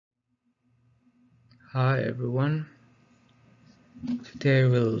Hi everyone. Today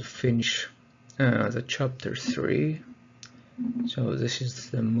we'll finish the chapter 3. So this is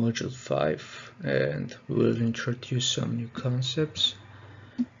the module 5 and we'll introduce some new concepts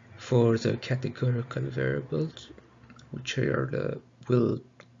for the categorical variables, which are we'll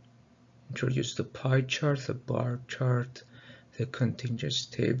introduce the pie chart, the bar chart, the contingency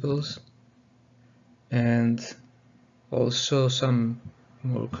tables, and also some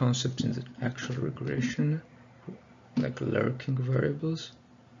more concepts in the actual regression, like lurking variables.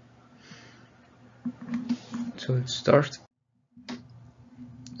 So let's start.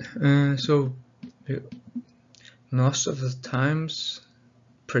 So most of the times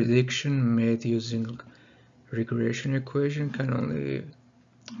prediction made using regression equation can only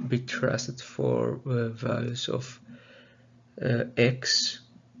be trusted for values of x,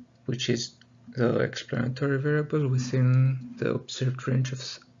 which is the explanatory variable within the observed range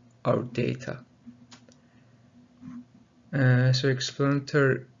of our data. So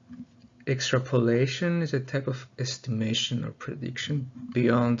explanatory extrapolation is a type of estimation or prediction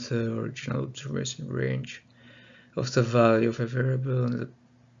beyond the original observation range of the value of a variable on the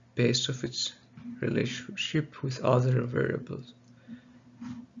basis of its relationship with other variables.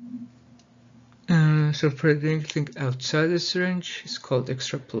 So predicting outside this range is called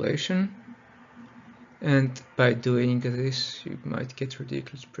extrapolation, and by doing this you might get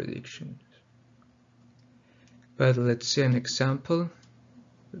ridiculous predictions. But let's say an example.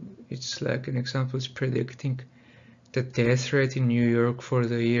 It's like an example is predicting the death rate in New York for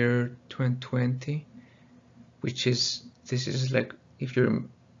the year 2020, which is, this is like, if you're,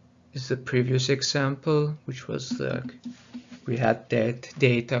 this is the previous example, which was like we had that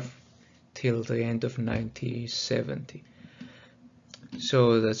data till the end of 1970.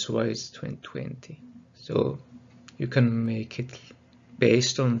 So that's why it's 2020. So you can make it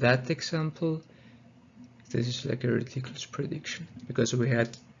based on that example. This is like a ridiculous prediction because we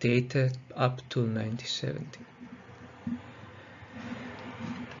had data up to 1970.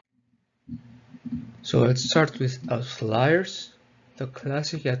 So let's start with outliers. The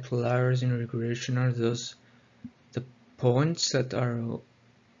classic outliers in regression are the points that are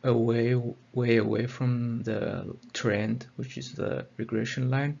way away from the trend, which is the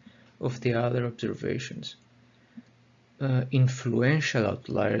regression line of the other observations. Influential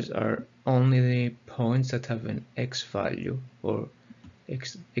outliers are only the points that have an x value or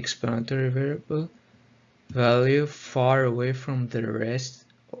explanatory variable value far away from the rest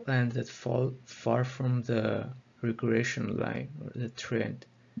and that fall far from the regression line or the trend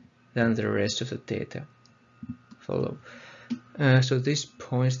than the rest of the data follow. So these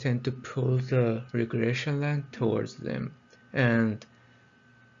points tend to pull the regression line towards them, and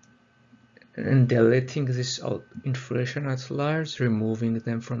deleting these influential outliers, removing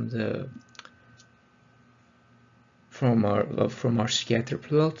them from our scatter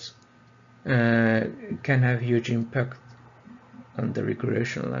plots, can have huge impact on the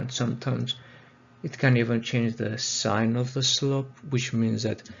regression line. Sometimes it can even change the sign of the slope, which means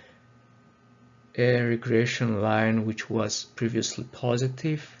that a regression line which was previously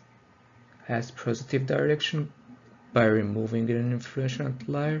positive has positive direction. By removing an influential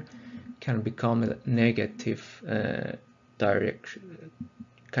outlier, can become a negative direction,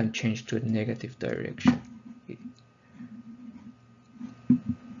 can change to a negative direction.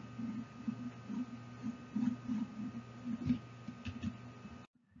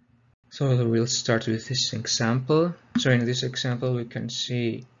 So we'll start with this example. So in this example we can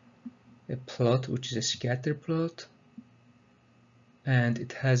see a plot which is a scatter plot, and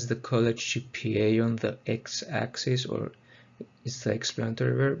it has the college GPA on the x-axis, or it's the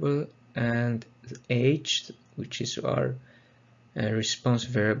explanatory variable, and the age, which is our response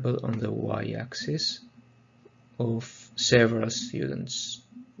variable, on the y-axis of several students.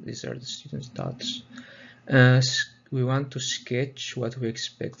 These are the students' dots. We want to sketch what we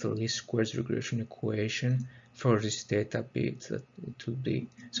expect the least squares regression equation for this data bit that it will be.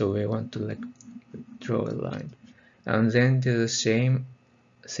 So we want to like draw a line, and then do the same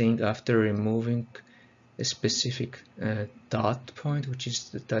thing after removing a specific dot point, which is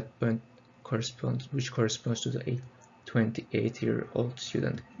the dot point which corresponds to the 28-year-old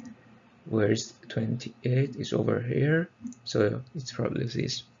student. Whereas 28 is over here, so it's probably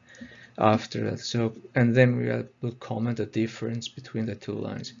this. After that, so, and then we will comment the difference between the two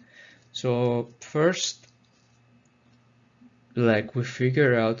lines. So first, like, we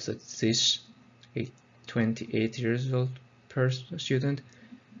figure out that this 28 years old student,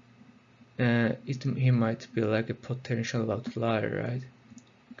 he might be like a potential outlier, right?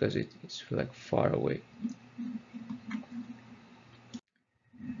 Because it's like far away.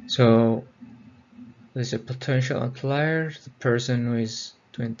 So there's a potential outlier. The person who is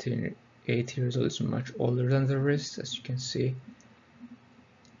 28 years old is much older than the rest, as you can see,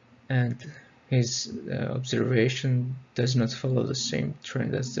 and his observation does not follow the same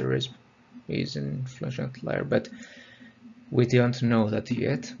trend as the rest. He's an influential outlier, but we don't know that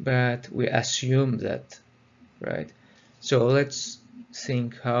yet, but we assume that, right? So let's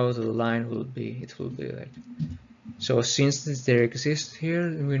think how the line will be. It will be like, so since there exists here,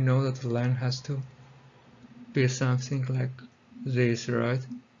 we know that the line has to be something like this, right?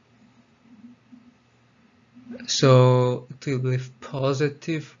 So it will be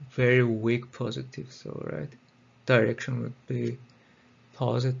positive, very weak positive, so right? Direction would be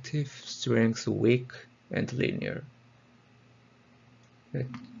positive, strength weak, and linear.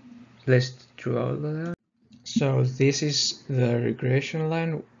 Let's draw that. So this is the regression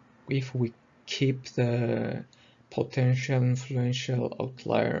line if we keep the potential influential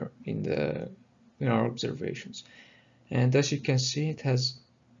outlier in our observations. And as you can see, it has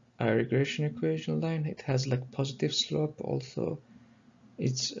a regression equation line. It has like positive slope. Also,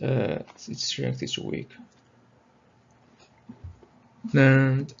 its strength is weak.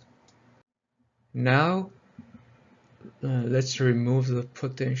 And now let's remove the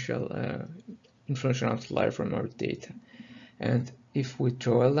potential influential outlier from our data. And if we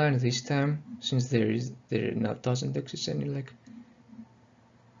draw a line this time, since there doesn't exist any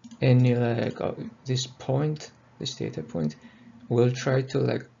this point, this data point, we'll try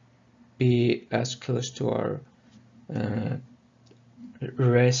to be as close to our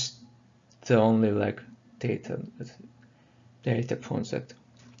rest, the only data points that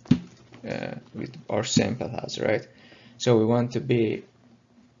with our sample has, right? So we want to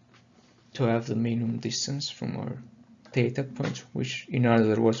have the minimum distance from our data point, which in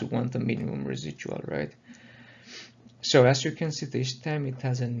other words we want the minimum residual, right? So as you can see, this time it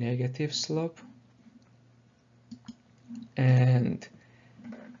has a negative slope, and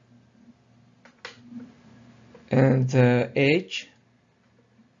the age,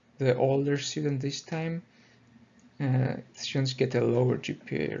 the older student this time, students get a lower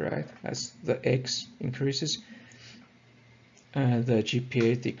GPA, right? As the X increases, the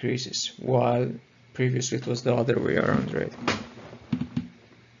GPA decreases, while previously it was the other way around, right?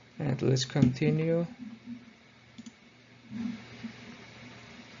 And let's continue.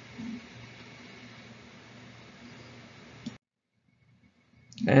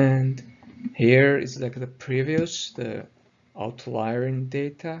 And here is like the previous, the outliering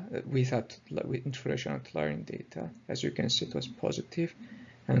data with inflation outliering data. As you can see, it was positive,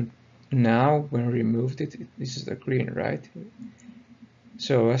 and now when we removed it, this is the green, right?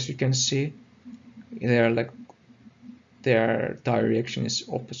 So as you can see, their direction is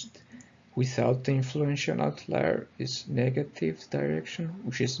opposite. Without the influential outlier is negative direction,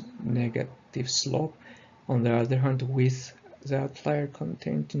 which is negative slope. On the other hand, with the outlier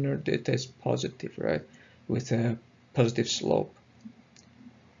contained in our data is positive, right? With a positive slope.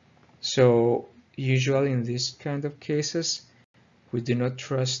 So usually in these kind of cases, we do not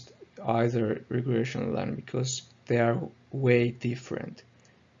trust either regression line because they are way different,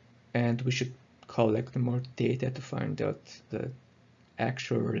 and we should collect more data to find out the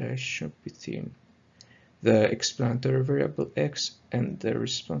actual relationship between the explanatory variable x and the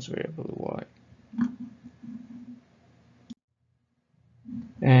response variable y.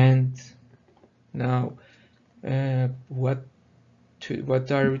 And now, what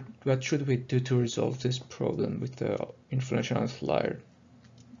should we do to resolve this problem with the influential outlier?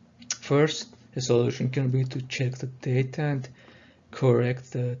 First, the solution can be to check the data and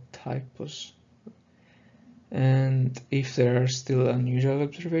correct the typos. And if there are still unusual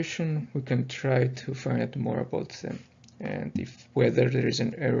observations, we can try to find out more about them, and whether there is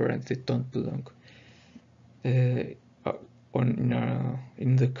an error and they don't belong in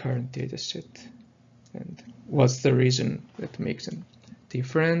the current data set, and what's the reason that makes them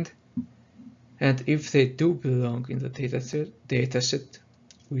different. And if they do belong in the data set,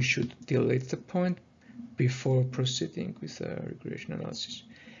 we should delete the point before proceeding with the regression analysis.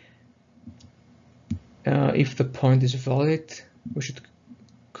 If the point is valid, we should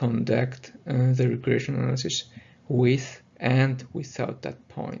conduct the regression analysis with and without that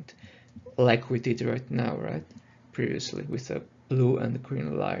point, like we did right now, right? Previously with a blue and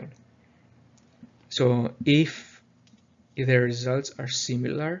green line. So if the results are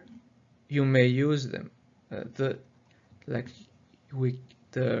similar, you may use them, the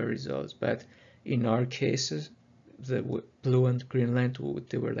results, but in our cases, the blue and green line,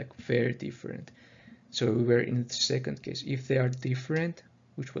 they were very different. So we were in the second case. If they are different,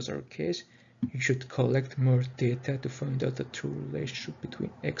 which was our case, you should collect more data to find out the true relationship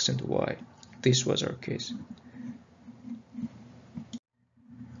between x and y. this was our case.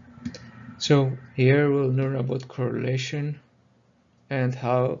 So here we'll learn about correlation and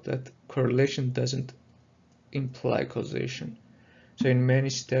how that correlation doesn't imply causation. So in many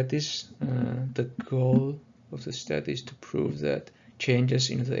studies, the goal of the study is to prove that changes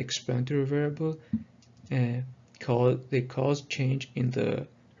in the explanatory variable they cause change in the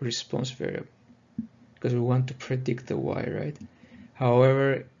response variable, because we want to predict the y, right?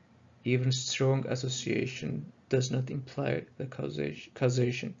 However, even strong association does not imply the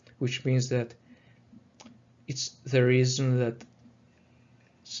causation, which means that it's the reason that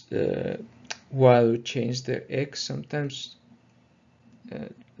while we change the x, sometimes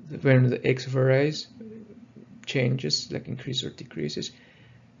when the x varies, changes like increase or decreases,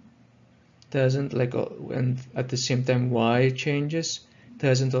 doesn't like when at the same time y changes,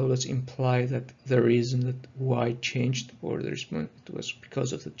 doesn't always imply that the reason that y changed or the response was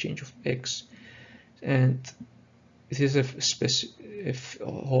because of the change of x. And it is a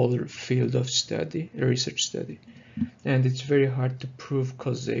whole field of study, a research study, and it's very hard to prove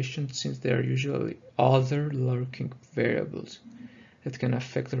causation since there are usually other lurking variables that can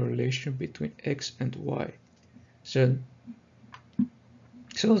affect the relation between x and y. So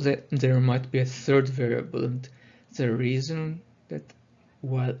that there might be a third variable, and the reason that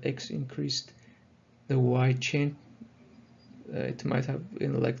while x increased, the y changed, it might have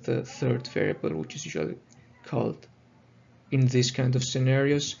been like the third variable, which is usually called, in this kind of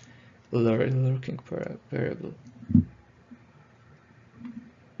scenarios, lurking variable.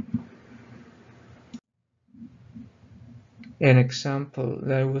 An example,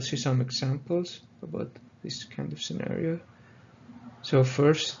 I will see some examples about this kind of scenario. So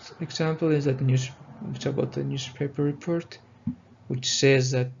first example is that it's about the newspaper report, which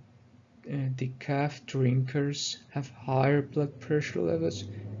says that decaf drinkers have higher blood pressure levels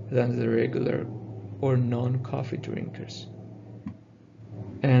than the regular or non-coffee drinkers.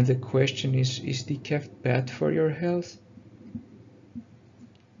 And the question is decaf bad for your health?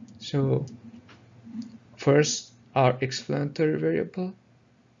 So first, our explanatory variable,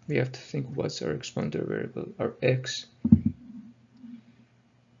 we have to think what's our explanatory variable, our x.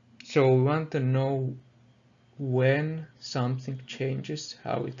 So we want to know when something changes,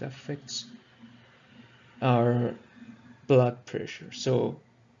 how it affects our blood pressure. So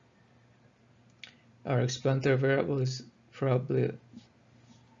our explanatory variable is probably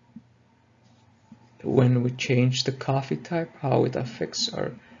when we change the coffee type, how it affects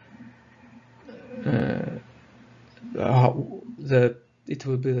our it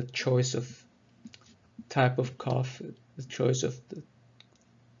will be the choice of type of coffee, the choice of the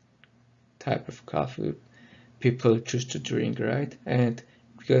type of coffee people choose to drink, right? And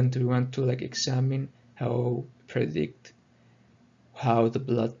we want to like examine how predict how the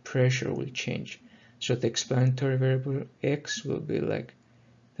blood pressure will change. So the explanatory variable x will be like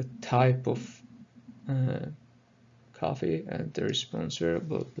the type of coffee, and the response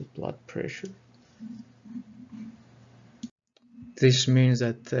variable the blood pressure. This means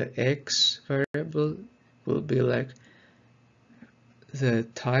that the x variable will be like the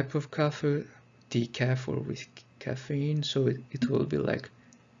type of coffee, decaf or with caffeine, so it will be like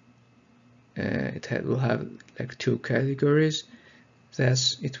will have like two categories.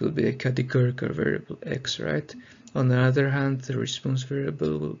 Thus it will be a categorical variable x, right? On the other hand, the response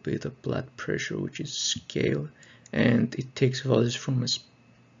variable will be the blood pressure, which is scale, and it takes values from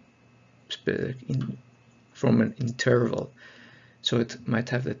an interval, so it might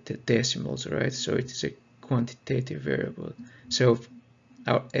have the decimals, right? So it is a quantitative variable. So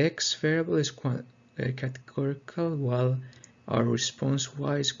our x variable is categorical, while our response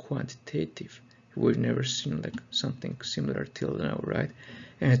y is quantitative. We've never seen like something similar till now, right?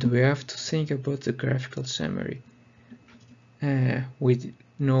 And we have to think about the graphical summary. We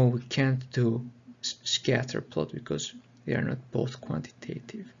know we can't do scatter plot because they are not both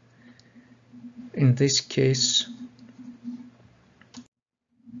quantitative. In this case,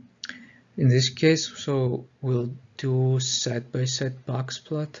 so we'll do side-by-side box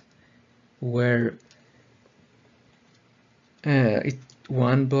plot where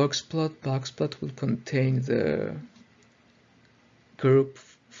one box plot will contain the group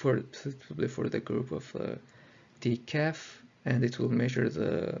probably for the group of decaf, and it will measure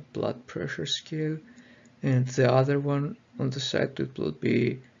the blood pressure scale, and the other one on the side it will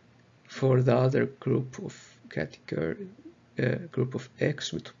be for the other group of category group of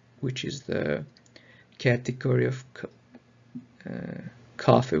X, which is the category of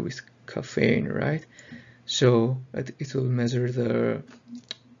coffee with caffeine, right? So it will measure the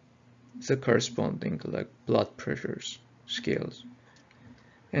corresponding like blood pressures scales.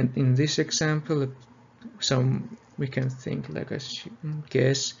 And in this example, we can think like a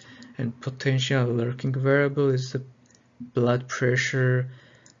guess, and potential lurking variable is the blood pressure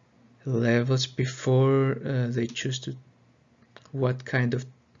levels before they choose to what type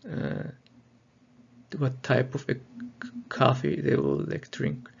of coffee they will like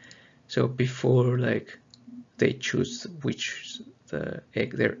drink. So before like they choose which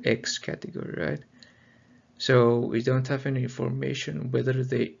their X category, right? So we don't have any information whether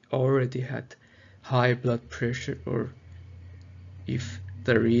they already had high blood pressure, or if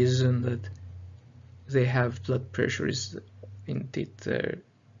the reason that they have blood pressure is indeed their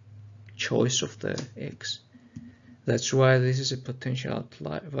choice of the X. That's why this is a potential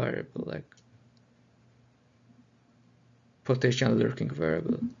outlier variable, like potential lurking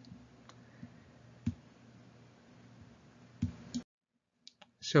variable.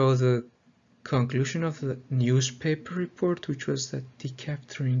 So the conclusion of the newspaper report, which was that decaf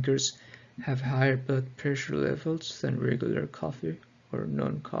drinkers have higher blood pressure levels than regular coffee or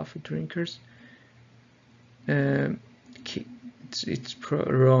non-coffee drinkers, it's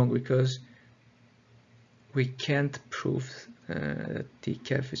wrong, because we can't prove that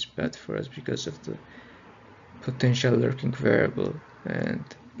decaf is bad for us because of the potential lurking variable, and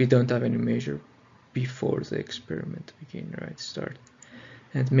we don't have any measure before the experiment begin, right? Start.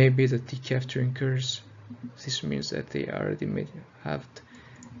 And maybe the decaf drinkers, this means that they already have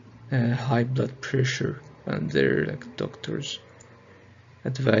high blood pressure, and their doctors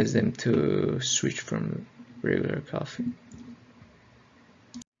advise them to switch from regular coffee.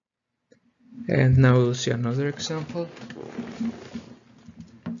 And now we'll see another example.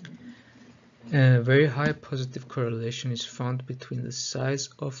 A very high positive correlation is found between the size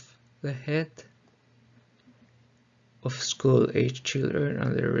of the head of school-age children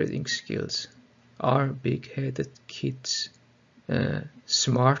and their reading skills. Are big-headed kids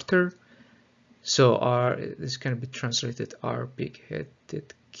smarter? So this can be translated, are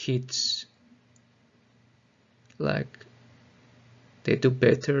big-headed kids like they do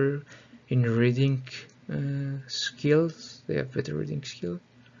better in reading skills? They have better reading skill.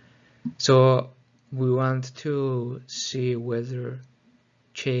 So we want to see whether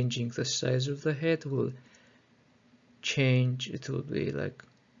changing the size of the head will change. It will be like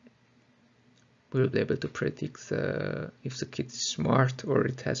we'll be able to predict if the kid is smart or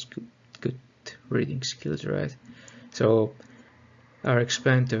it has good reading skills, right? So our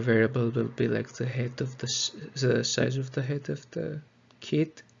experimental variable will be like the head of the size of the head of the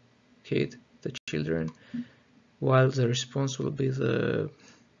the children, while the response will be the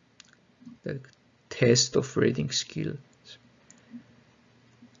test of reading skills.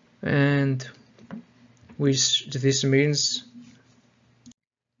 And which this means,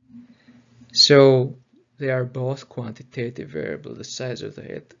 so they are both quantitative variable. The size of the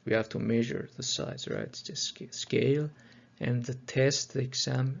head, we have to measure the size, right? It's just scale, and the test, the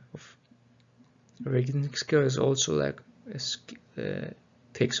exam of reading skill is also like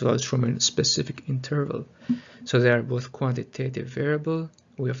takes values from a specific interval. So they are both quantitative variable.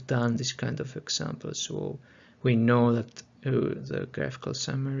 We have done this kind of example, so we know that the graphical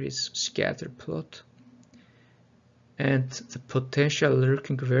summary is scatter plot. And the potential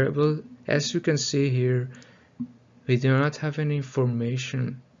lurking variable, as you can see here, we do not have any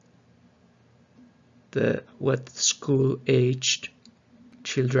information what school-aged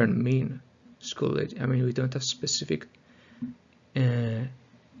children mean. School age, I mean, we don't have specific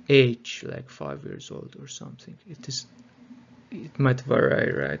age, like 5 years old or something. It might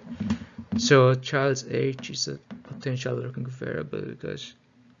vary, right? So a child's age is a potential lurking variable,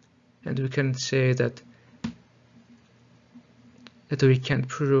 and we can say that we can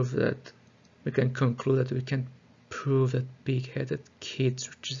prove that, we can conclude that we can prove that big-headed kids,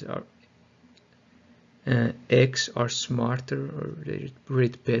 which is our X, are smarter or they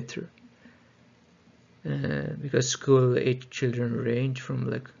read better, because school-age children range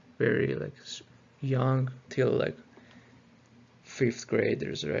from very young till 5th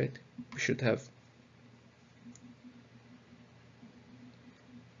graders, right? We should have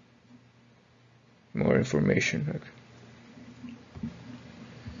more information.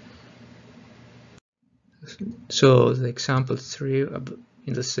 So the example 3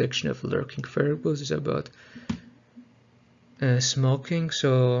 in the section of lurking variables is about smoking.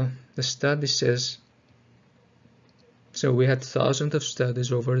 So the study says, so we had thousands of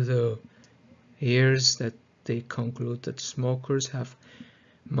studies over the years that they conclude that smokers have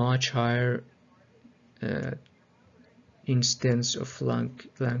much higher incidence of lung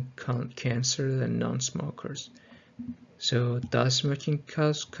cancer than non-smokers. So does smoking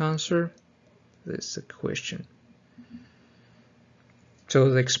cause cancer? That's the question. So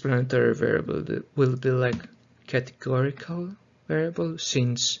the explanatory variable will be like categorical variable,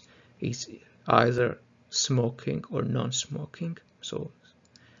 since it's either smoking or non-smoking. So,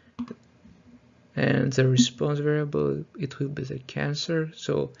 and the response variable, it will be the cancer,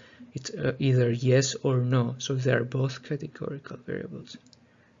 so it's either yes or no, so they are both categorical variables.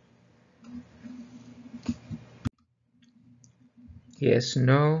 Yes,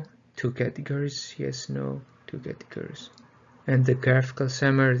 no, two categories, yes, no, two categories. And the graphical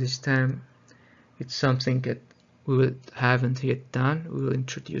summary this time, it's something that we haven't yet done. We will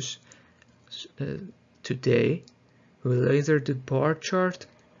introduce today. We will either do bar chart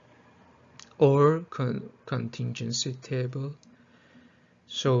or contingency table.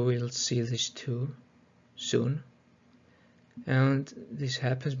 So we'll see these two soon. And this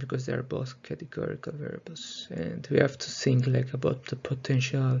happens because they are both categorical variables. And we have to think like about the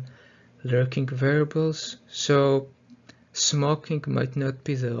potential lurking variables. So smoking might not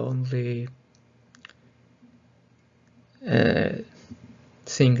be the only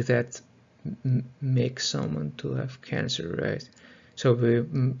thing that makes someone to have cancer, right? So the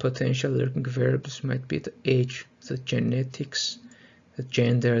potential lurking variables might be the age, the genetics, the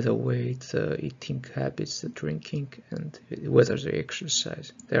gender, the weight, the eating habits, the drinking, and whether they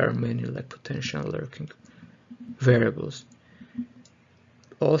exercise. There are many like potential lurking variables.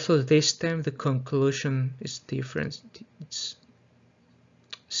 Also, this time the conclusion is different. It's,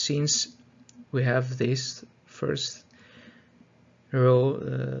 since we have this first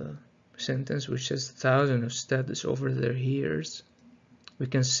row sentence which says thousands of studies over their years, we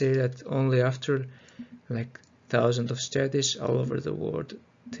can say that only after like thousands of studies all over the world,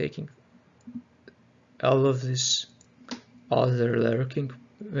 taking all of these other lurking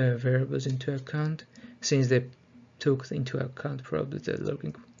variables into account, since they took into account probably the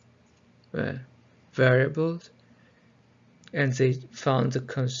lurking variables, and they found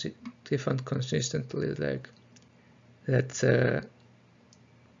consistently like that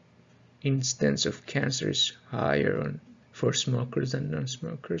instance of cancer is higher for smokers than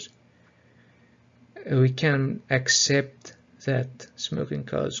non-smokers. We can accept that smoking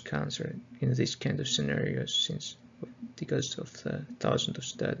causes cancer in these kind of scenarios, since because of the thousands of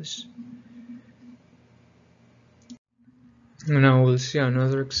studies. Now we'll see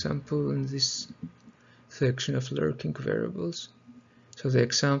another example in this section of lurking variables. So the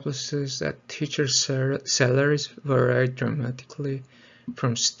example says that teacher salaries vary dramatically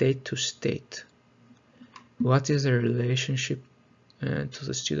from state to state. What is the relationship to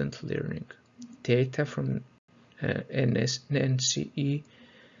the student learning? Data from NCE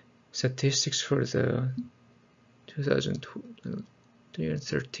statistics for the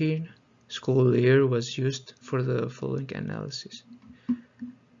 2013 school year was used for the following analysis.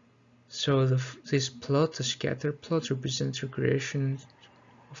 So this plot, the scatter plot, represents regression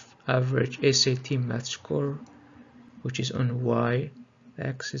of average SAT math score, which is on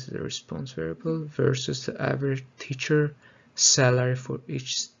y-axis, the response variable, versus the average teacher salary for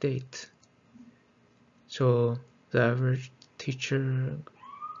each state. So the average teacher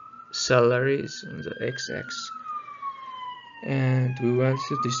salary is on the x-axis, and we want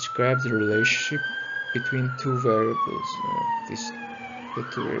to describe the relationship between two variables. The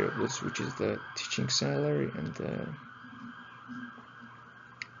two variables, which is the teaching salary and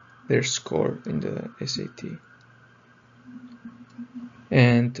their score in the SAT.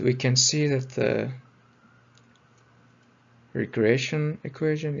 And we can see that the regression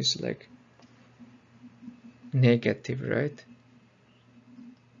equation is like negative, right?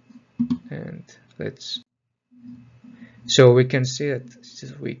 And so we can see that this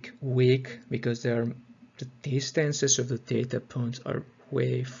is weak because the distances of the data points are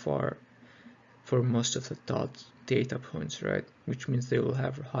way far for most of the data points, right? Which means they will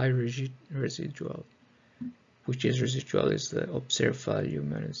have high residual, which is residual is the observed value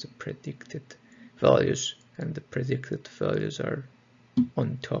minus the predicted values, and the predicted values are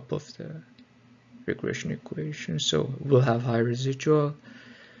on top of the regression equation. So we'll have high residual,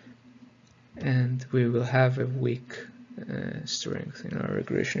 and we will have a weak strength in our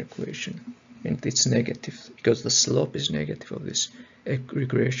regression equation, and it's negative because the slope is negative of this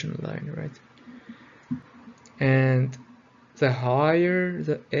regression line, right? And the higher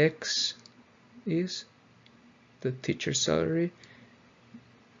the x is, the teacher salary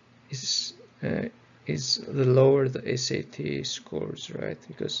is the lower the SAT scores, right?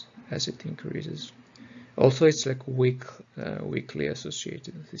 Because as it increases, also it's like weakly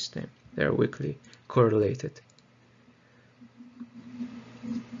associated with this time. They are weakly correlated.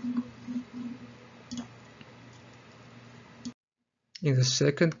 In the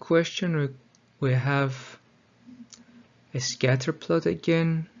second question, we have a scatter plot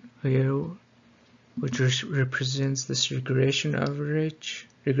again here, which represents this regression of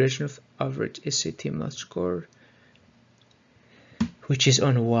average SAT math score, which is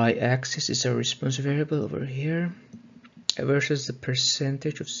on y-axis, is a response variable over here, versus the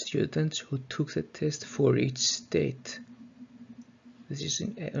percentage of students who took the test for each state. This is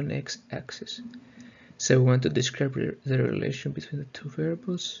on x-axis. So we want to describe the relation between the two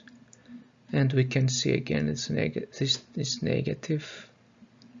variables, and we can see again it's this is negative.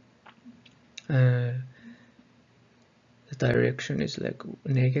 The direction is like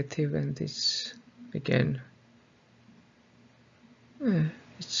negative, and this again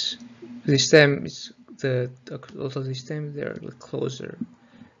it's this time it's also this time they are closer.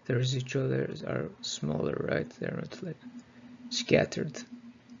 The residual layers are smaller, right? They're not like scattered.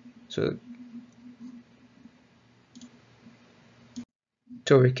 So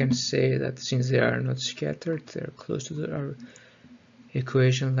we can say that since they are not scattered, they're close to our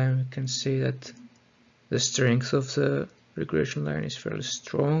equation line. We can say that the strength of the regression line is fairly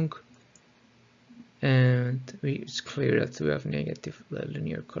strong, and it's clear that we have negative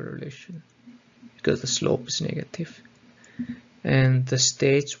linear correlation because the slope is negative. And the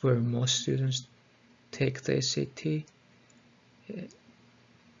states where most students take the SAT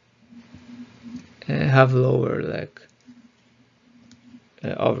have lower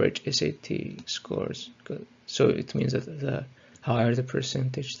average SAT scores. So it means that the higher the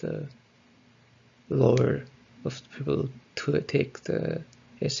percentage, the lower of people to take the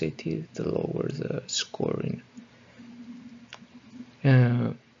SAT, the lower the scoring,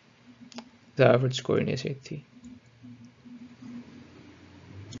 the average score in SAT.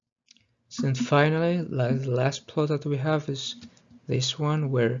 And finally, the last plot that we have is this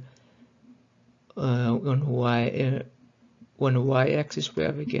one, where on y-axis we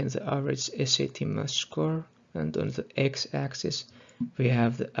have again the average SAT math score, and on the x-axis we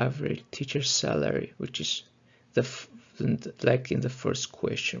have the average teacher salary, which is like in the first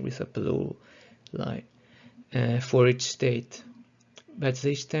question with a blue line for each state. But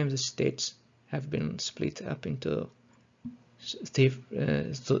this time the states have been split up into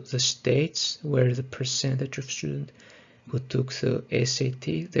the states where the percentage of students who took the SAT,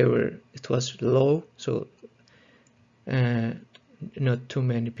 it was low, so not too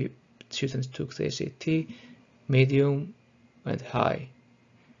many students took the SAT, medium, and high.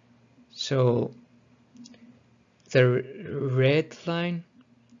 So the red line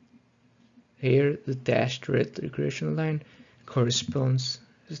here, the dashed red regression line, corresponds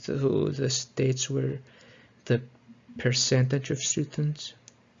to the states where the percentage of students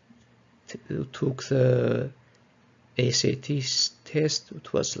who took the SAT test,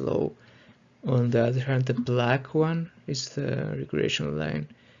 it was low. On the other hand, the black one is the regression line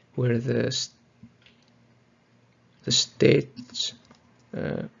where the states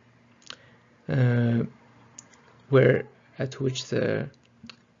where at which the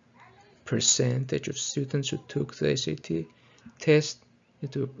percentage of students who took the SAT test,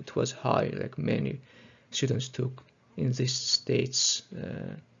 it was high, like many students took in these states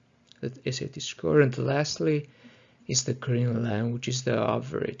the SAT score. And lastly is the green line, which is the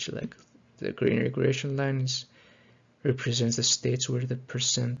average, like the green regression line represents the states where the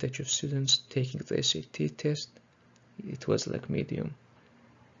percentage of students taking the SAT test, it was like medium,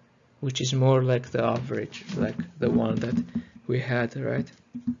 which is more like the average, like the one that we had, right,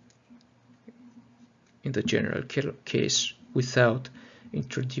 in the general case, without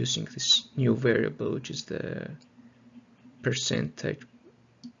introducing this new variable, which is the percentage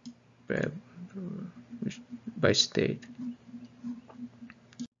by state.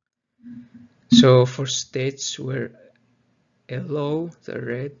 So for states where a low, the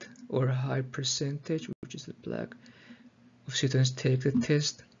red, or a high percentage, which is the black, of students take the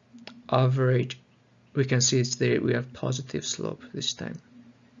test, average, we can see it's there, we have positive slope this time.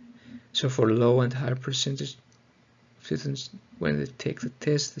 So for low and high percentage students, when they take the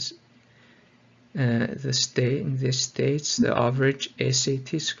test, in these states, the average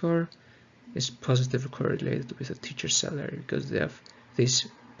SAT score is positively correlated with the teacher salary, because they have this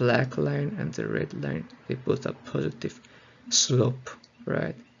black line and the red line, they both have positive slope,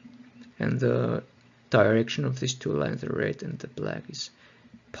 right? And the direction of these two lines, the red and the black, is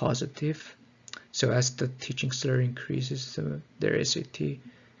positive. So as the teaching salary increases, their SAT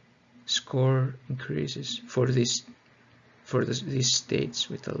score increases for these states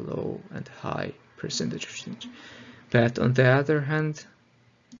with a low and high percentage of students. But on the other hand,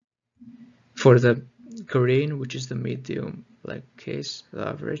 for the green, which is the medium like case, the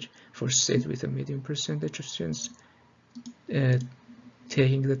average, for states with a medium percentage of students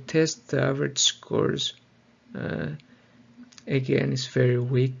taking the test, the average scores again is very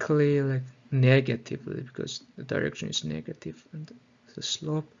weakly, like negatively, because the direction is negative and the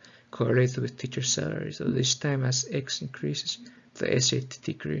slope correlated with teacher salary. So this time as x increases, the SAT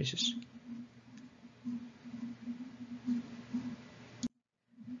decreases.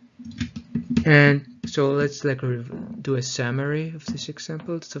 And so let's like do a summary of this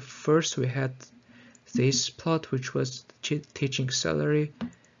example. So first we had this plot, which was teaching salary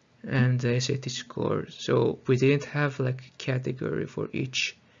and the SAT score. So we didn't have like a category for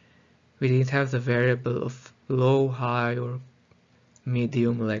each. We didn't have the variable of low, high, or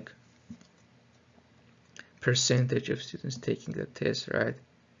medium, like percentage of students taking the test, right?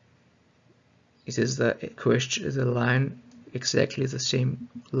 It is the question, the line, exactly the same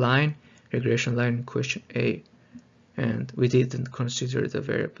line, regression line in question A, and we didn't consider the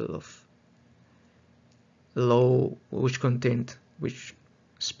variable of low, which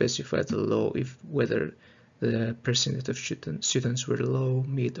specified the low, if whether the percentage of students were low,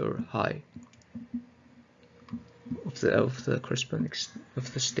 mid, or high of the corresponding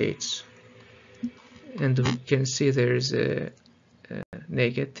of the states. And we can see there is a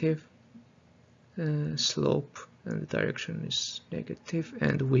negative slope, and the direction is negative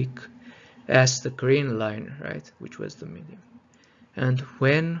and weak as the green line, right, which was the medium. And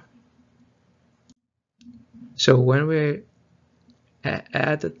when we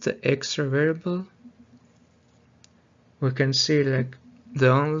added the extra variable, we can see like the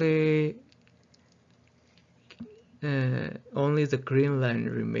only the green line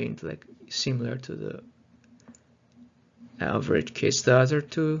remained like similar to the average case. The other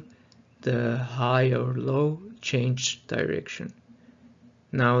two, the high or low, changed direction.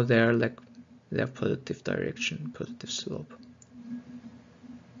 Now they are positive direction, positive slope.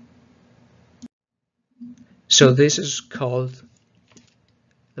 So this is called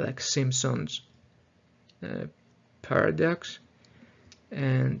like Simpson's paradox,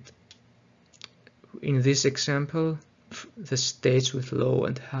 and in this example, the states with low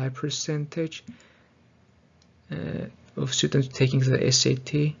and high percentage of students taking the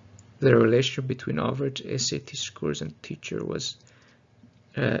SAT, the relationship between average SAT scores and teacher was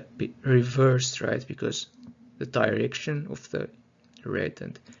reversed, right? Because the direction of the red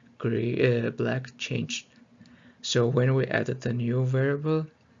and gray, black changed. So when we added the new variable,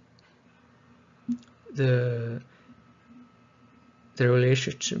 the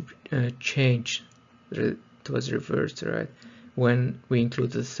relationship changed. It was reversed, right? When we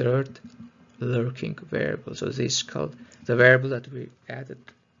include the third lurking variable. So this is called the variable that we added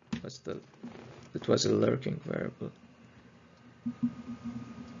was a lurking variable,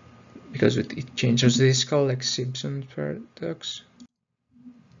 because it changes. This is called like Simpson paradox.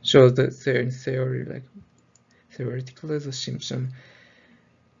 So in theory, like theoretically, the Simpson's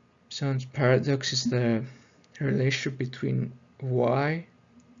paradox is the relationship between y,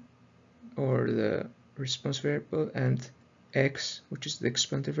 or the response variable, and x, which is the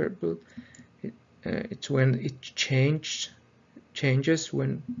expanded variable. It's when it changes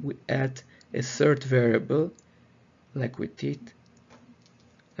when we add a third variable, like we did.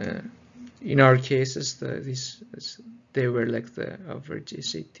 In our cases, they were like the average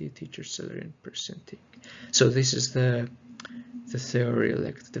SAT, teacher salary, and percentage. So this is the theory,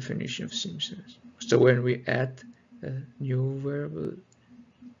 like the definition of Simpsons. So when we add a new variable,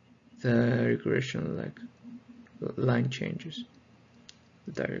 the regression line changes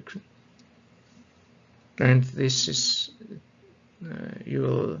the direction. And this is you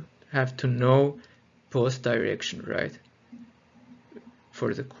will have to know both direction, right,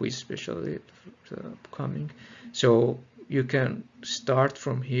 for the quiz, especially for the upcoming. So you can start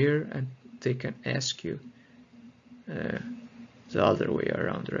from here and they can ask you the other way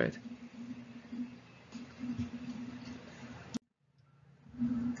around, right?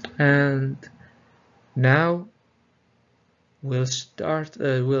 And now we'll start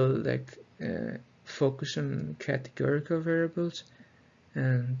focus on categorical variables,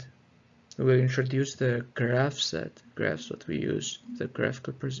 and we'll introduce the graphs that we use, the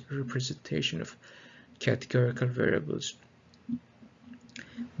graphical representation of categorical variables,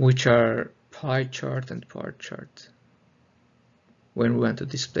 which are pie chart and bar chart, when we want to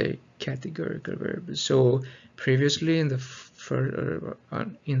display categorical variables. So previously in the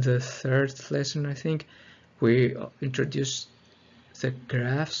third lesson, I think, we introduced the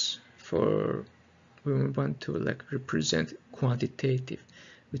graphs for when we want to represent quantitative,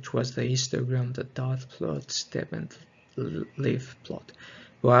 which was the histogram, the dot plot, step and leaf plot.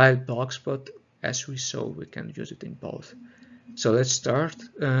 While box plot, as we saw, we can use it in both. So let's start.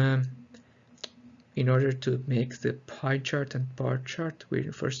 In order to make the pie chart and bar chart, we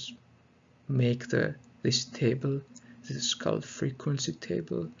first make this This is called frequency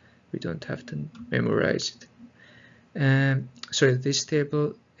table. We don't have to memorize it. So this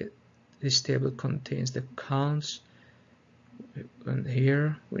table contains the counts, and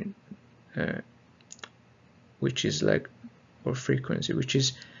here which is like, or frequency, which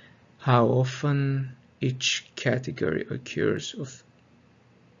is how often each category occurs of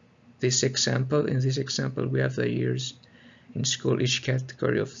this example. In this example, we have the years in school. Each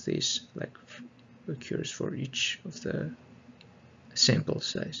category of these like occurs for each of the sample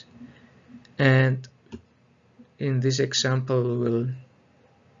size. And in this example, we will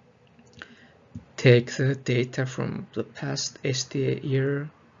take the data from the past STA year,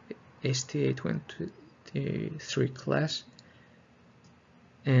 STA 2023 class,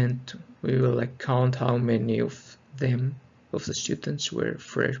 and we will like count how many of them, of the students, were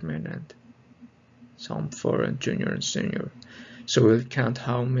freshmen and some for junior and senior. So we'll count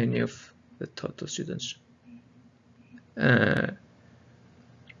how many of the total students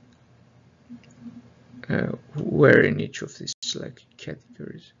were in each of these like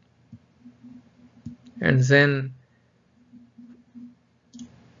categories. And then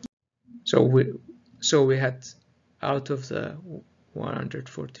so we had, out of the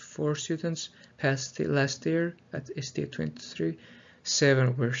 144 students passed the last year at STA 23,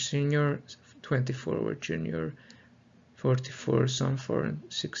 7 were senior, 24 were junior, 44 sophomore, and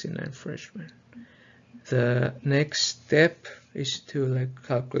 69 freshmen. The next step is to like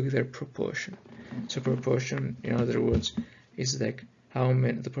calculate their proportion. So proportion, in other words, is like how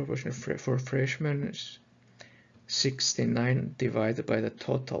many, the proportion for freshmen is 69 divided by the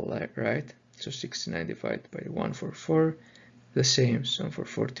total, right? So 69 divided by 144, the same. So for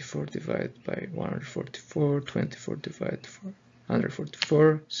 44 divided by 144, 24 divided by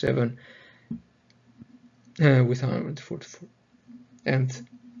 144, 7 with 144. And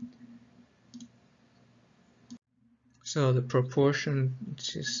so the proportion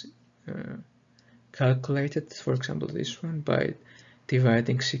is calculated, for example, this one, by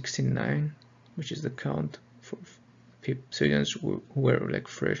dividing 69, which is the count for students who were like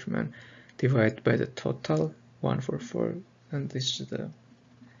freshmen, divided by the total 144, and this is the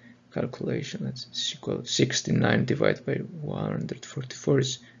calculation. That's equal 69 divided by 144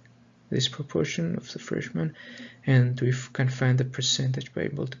 is this proportion of the freshmen, and we can find the percentage by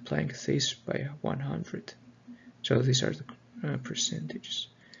multiplying this by 100. So these are the percentages.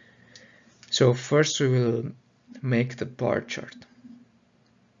 So first we will make the bar chart.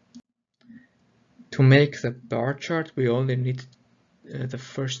 To make the bar chart, we only need the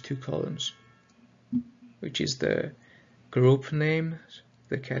first two columns, which is the group name,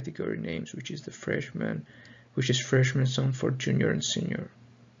 the category names, which is the freshman, which is freshman, sophomore, junior, and senior.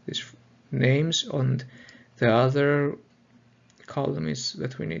 These names. On the other column is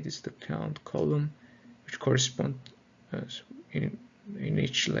that we need is the count column, which correspond in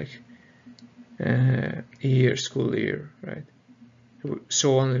each like year, school year, right?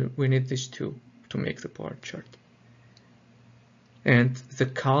 So only we need these two to make the bar chart. And the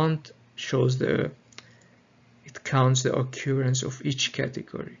count shows it counts the occurrence of each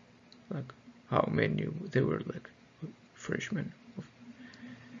category, like how many they were like freshmen,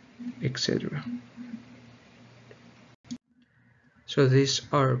 etc. So these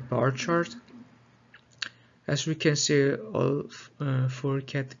are bar chart. As we can see, all 4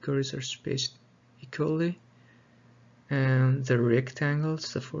 categories are spaced equally, and the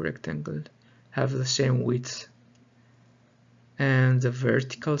rectangles, the 4 rectangles, have the same width, and the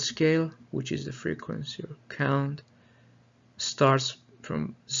vertical scale, which is the frequency or count, starts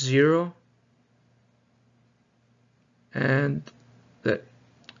from 0, and the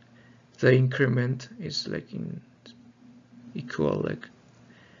increment is like in equal like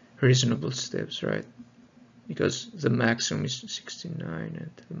reasonable steps, right? Because the maximum is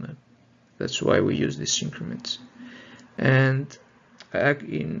 69, and that's why we use these increments. And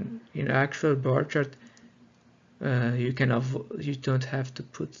in actual bar chart, you don't have to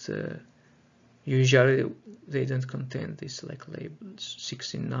put usually they don't contain these like labels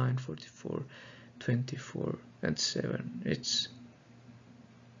 69, 44, 24, and 7.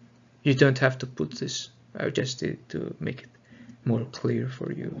 You don't have to put this. I just did to make it more clear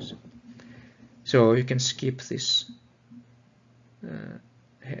for you. So you can skip this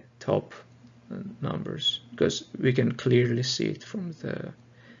top numbers, because we can clearly see it from the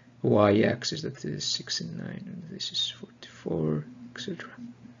y-axis that this is 69 and this is 44, etc.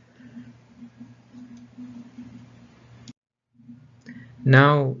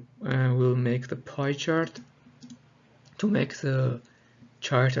 Now we'll make the pie chart. To make the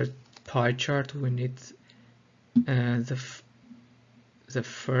pie chart, we need the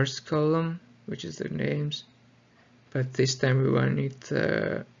first column, which is the names, but this time we want it,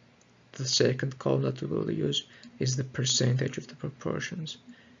 the second column that we will use is the percentage of the proportions.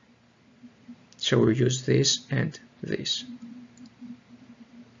 So we use this and this.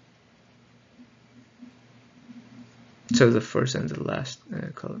 So the first and the last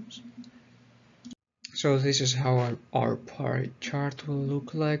columns. So this is how our pie chart will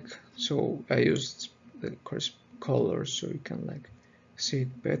look like. So I used the colors so you can like see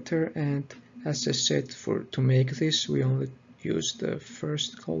it better. And as I said, to make this, we only use the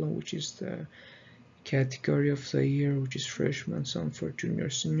first column, which is the category of the year, which is freshman, sophomore, junior,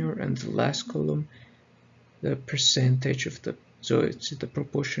 senior, and the last column, the percentage of the, so it's the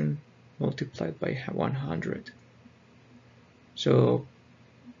proportion multiplied by 100. So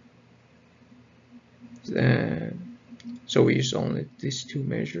we use only these two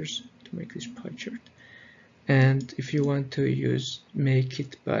measures to make this pie chart. And if you want to make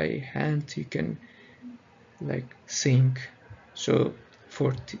it by hand, you can like think. So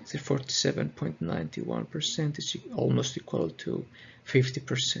 47.91% is almost equal to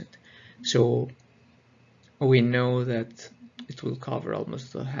 50%. So we know that it will cover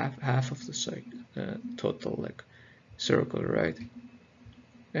almost the half of the total like circle, right?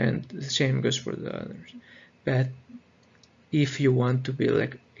 And the same goes for the others. But if you want to be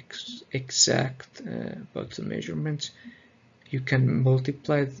like exact about the measurements, you can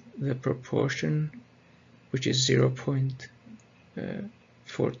multiply the proportion, which is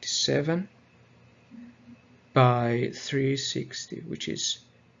 0.47 by 360, which is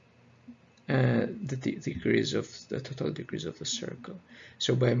the degrees of the total degrees of the circle.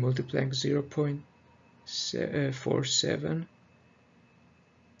 So by multiplying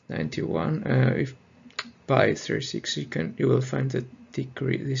 0.4791 if by 360, you will find the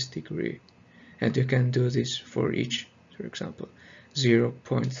degree, this degree, and you can do this for each. For example,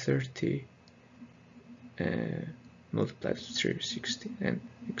 0.30 multiplied with 360, and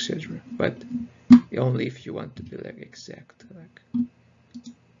etc. But only if you want to be like exact, like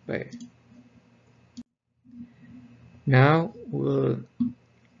by. Now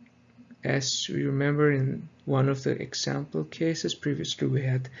as we remember in one of the example cases previously, we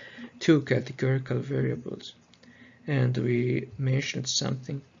had two categorical variables, and we mentioned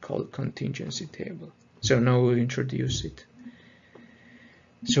something called contingency table. So now we'll introduce it.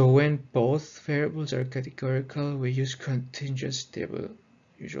 So when both variables are categorical, we use contingency table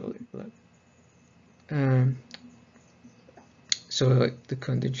usually. So the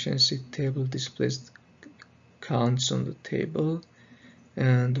contingency table displays counts on the table,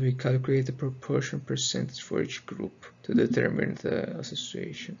 and we calculate the proportion percentage for each group to determine the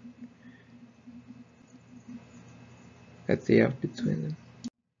association that they have between them.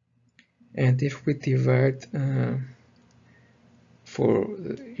 And if we divide for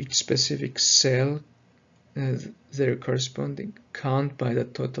each specific cell their corresponding count by the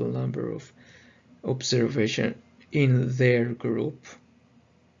total number of observation in their group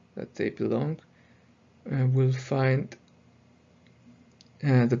that they belong, we'll find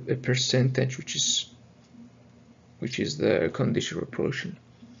a percentage which is the conditional proportion.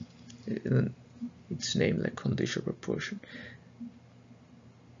 It's named like conditional proportion.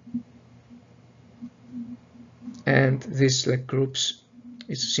 And these like groups,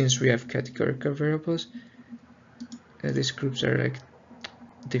 since we have categorical variables, these groups are like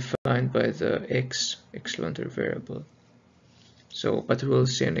defined by the excluder variable. So, but we'll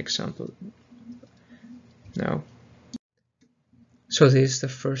see an example now. So this is the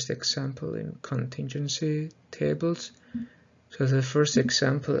first example in contingency tables. So the first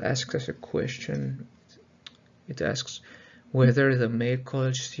example asks us a question. It asks whether the male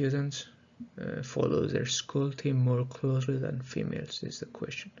college students follow their school team more closely than females, is the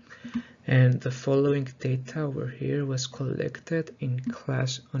question. And the following data over here was collected in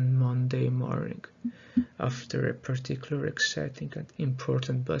class on Monday morning after a particular exciting and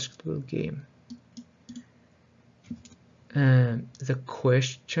important basketball game. The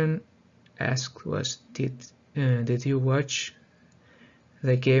question asked was, did you watch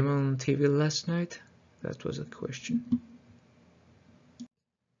the game on TV last night? That was the question.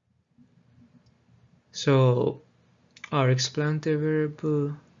 So our explanatory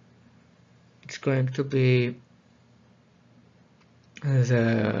variable, it's going to be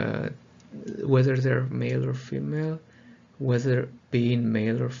whether they're male or female, whether being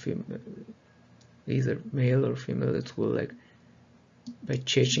male or female, either male or female, it will like by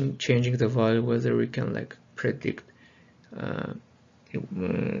changing the value, whether we can like predict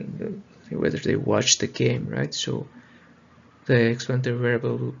whether they watch the game, right? So the explanatory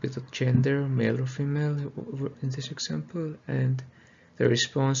variable will be the gender, male or female in this example, and the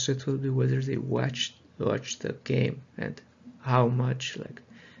response it will be whether they watched watch the game and how much, like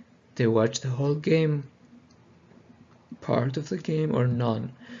they watch the whole game, part of the game, or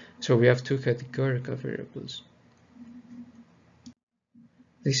none. So we have two categorical variables.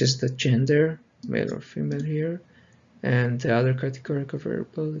 This is the gender, male or female here, and the other categorical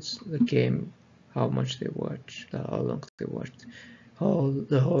variable is the game, how much they watch, how long they watched,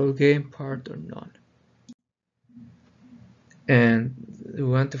 the whole game, part or none. And we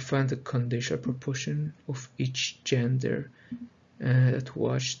want to find the conditional proportion of each gender that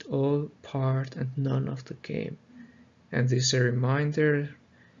watched all, part, and none of the game. And this is a reminder,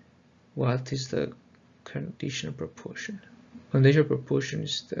 what is the conditional proportion? Conditional proportion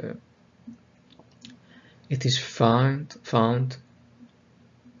is it is found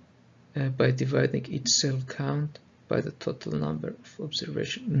by dividing each cell count by the total number of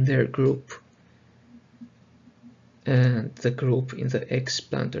observations in their group, and the group in the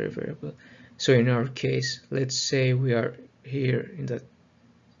explanatory variable. So in our case, let's say we are here in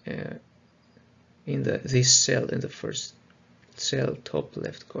this cell, in the first cell, top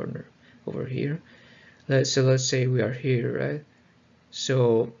left corner over here. Let's say we are here, right?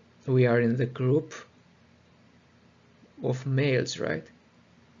 So we are in the group of males, right?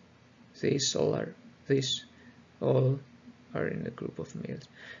 These all are in the group of males.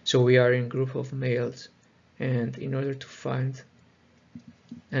 So we are in group of males, and in order to find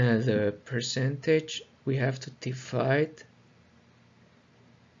the percentage, we have to divide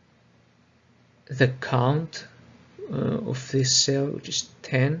the count of this cell, which is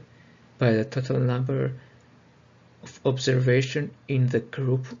 10, by the total number of observation in the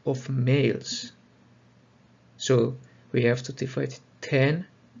group of males. So we have to divide 10.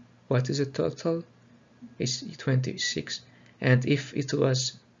 What is the total? It's 26. And if it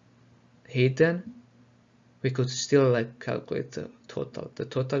was hidden, we could still like calculate the total. The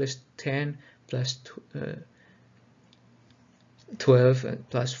total is 10 plus 12 and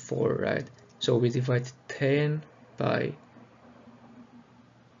plus 4, right? So we divide 10 by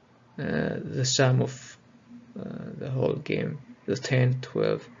the sum of the whole game, the 10,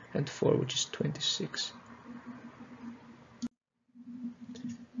 12, and 4, which is 26.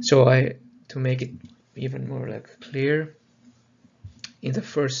 So to make it even more like clear, in the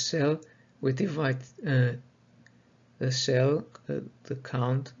first cell we divide the cell, the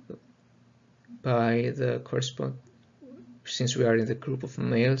count, by the correspond. Since we are in the group of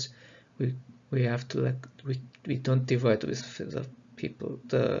males, we have to like we don't divide with the people,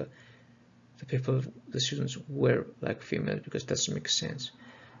 the students were like female, because that doesn't make sense.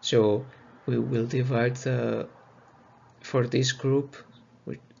 So we will divide for this group,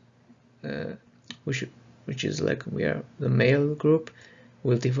 which is like we are the male group,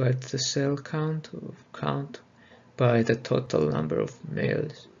 we'll divide the cell count by the total number of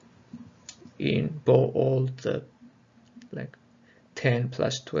males in all the like 10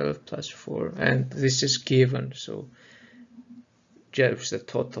 plus 12 plus 4, and this is given, so just the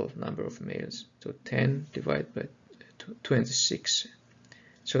total number of males. So 10 divided by 26.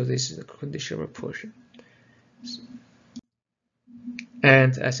 So this is the conditional proportion.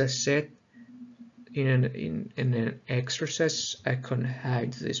 And as I said, in an exercise, I can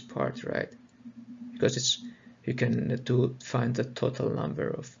hide this part, right? Because you can find the total number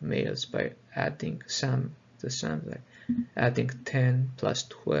of males by adding the sum, like adding 10 plus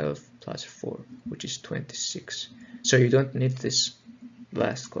 12 plus 4, which is 26. So you don't need this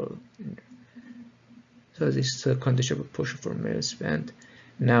last column. So this is the conditional proportion for males, and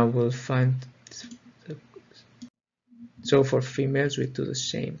now we'll find so for females we do the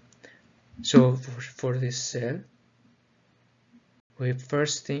same. So for this cell, we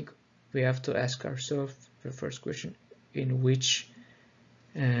first think we have to ask ourselves the first question: in which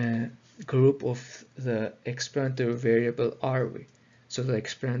group of the explanatory variable are we? So the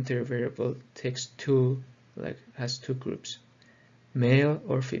explanatory variable takes has two groups, male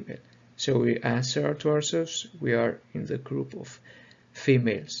or female. So we answer to ourselves, we are in the group of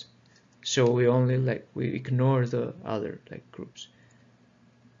females. So we ignore the other groups.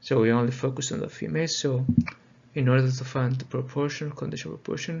 So we only focus on the females. So in order to find the proportion, conditional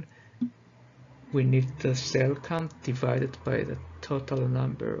proportion, we need the cell count divided by the total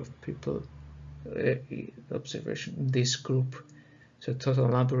number of people observation in this group. So total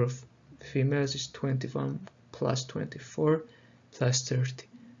number of females is 21 plus 24 plus 30,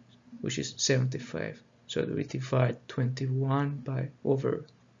 which is 75. So we divide 21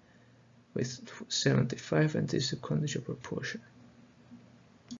 with 75, and this is a conditional proportion.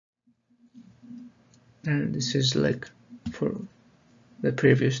 And this is like for the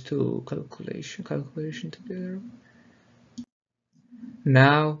previous two calculation together.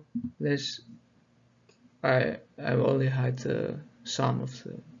 Now let's I only hide the sum of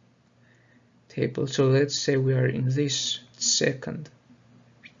the table. So let's say we are in this second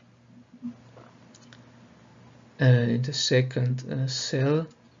cell,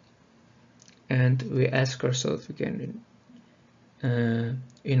 and we ask ourselves again,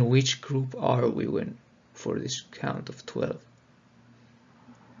 in which group are we when for this count of 12?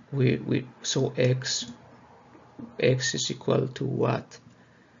 So x is equal to what?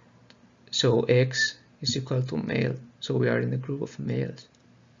 So x is equal to male, so we are in the group of males.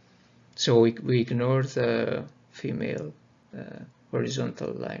 So we ignore the female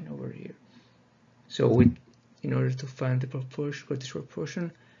horizontal line over here. So in order to find the proportion for this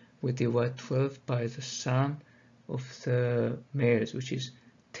proportion, we divide 12 by the sum of the males, which is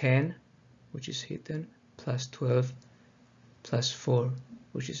 10, which is hidden, plus 12 plus 4,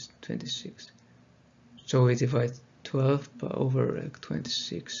 which is 26. So we divide 12 over like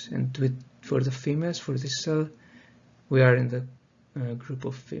 26, and for the females, for this cell, we are in the group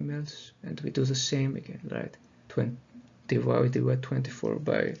of females, and we do the same again, right? We divide 24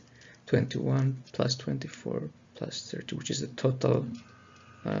 by 21 plus 24 plus 30, which is the total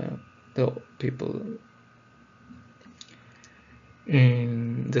the people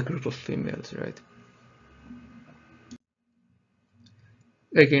in the group of females, right?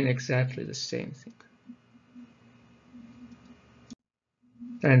 Again, exactly the same thing.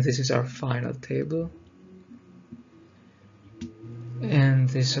 And this is our final table. And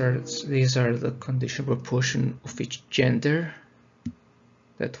these are the conditional proportion of each gender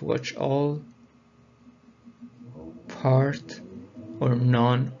that watch all, part, or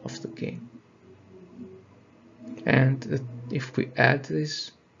none of the game. And if we add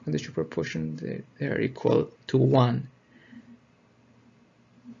this conditional proportion, they are equal to 1.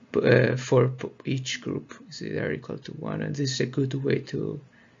 For each group, they are equal to 1, and this is a good way to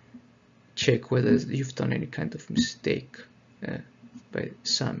check whether you've done any kind of mistake by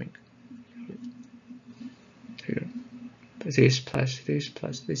summing. Here, this plus this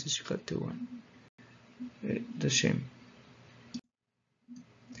plus this is equal to 1. The same.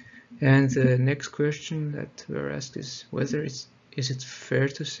 And the next question that we're asked is whether is it fair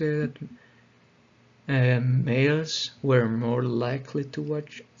to say that males were more likely to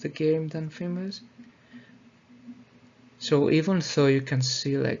watch the game than females? So even though you can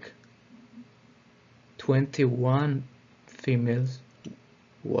see like 21 females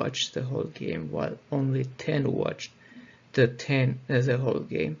watched the whole game, while only 10 watched the whole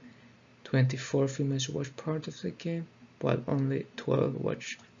game. 24 females watched part of the game, while only 12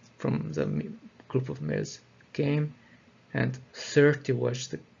 watched from the group of males game, and 30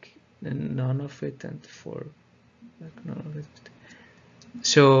 watched none of it, and 4 like none of it.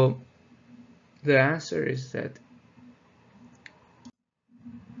 So the answer is that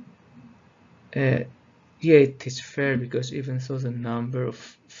yeah, it is fair, because even though the number of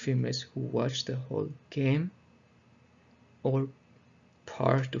females who watched the whole game or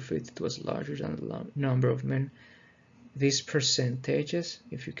part of it was larger than the number of men, these percentages,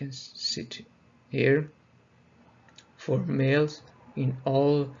 if you can see it here, for males in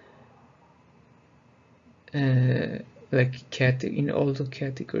all in all the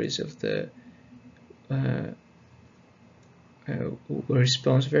categories of the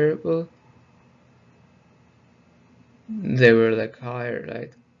response variable, they were like higher,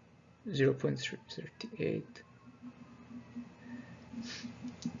 like 0.38,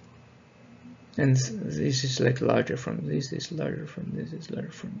 and this is like larger from this is larger from this is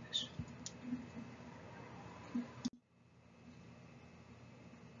larger from this.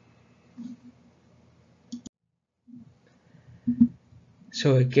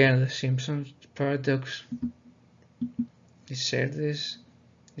 So again, the Simpsons paradox, we said this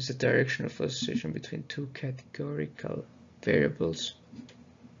is the direction of association between two categorical variables.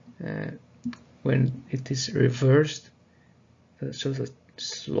 When it is reversed, so the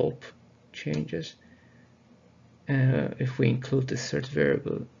slope changes. If we include the third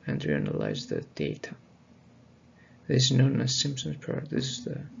variable and reanalyze the data, this is known as Simpson's paradox. This is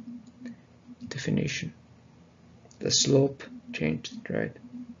the definition. The slope changed, right?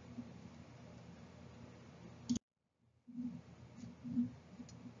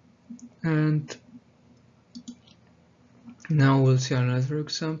 And now we'll see another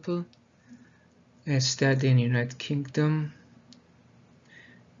example. A study in United Kingdom.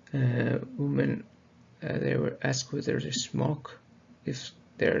 Women, they were asked whether they smoke, if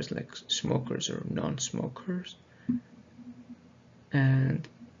there's like smokers or non-smokers, and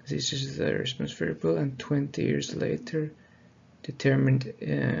this is the response variable, and 20 years later determined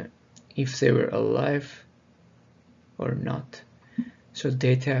if they were alive or not. So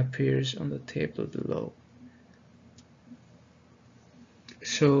data appears on the table below.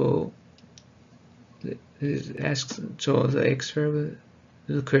 So it asks, so the X variable,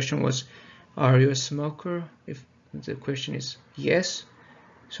 the question was, are you a smoker? If the question is yes,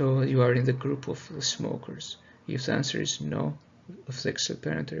 so you are in the group of the smokers. If the answer is no of the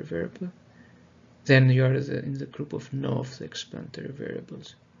explanatory variable, then you are in the group of no of the explanatory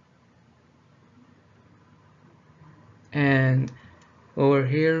variables. And over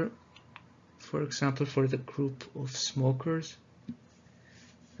here, for example, for the group of smokers,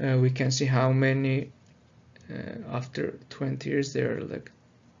 we can see how many after 20 years they are like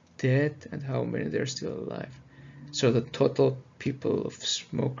dead and how many they're still alive. So the total people of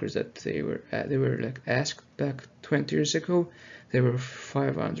smokers that they were like asked back 20 years ago, they were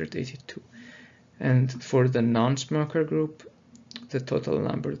 582. And for the non-smoker group, the total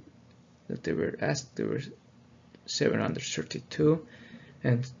number that they were asked, there were 732,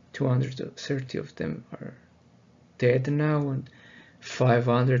 and 230 of them are dead now, and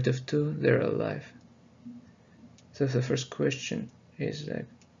 500 of two, they're alive. So the first question is like,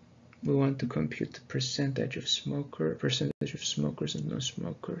 we want to compute the percentage of smokers and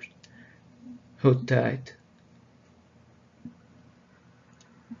non-smokers who died,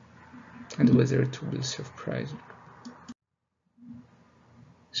 and whether it will be surprising.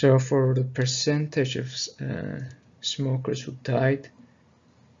 So for the percentage of smokers who died,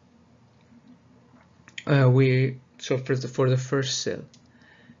 for the first cell,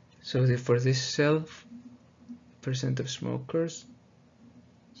 so for this cell, percent of smokers,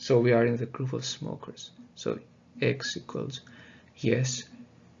 so we are in the group of smokers, so X equals yes,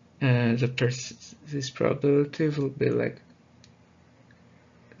 and this probability will be like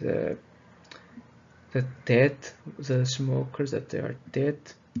the smokers that they are dead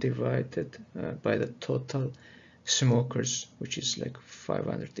divided by the total smokers, which is like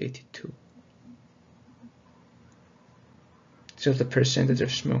 582. So the percentage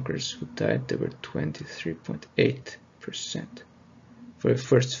of smokers who died, they were 23.8%. We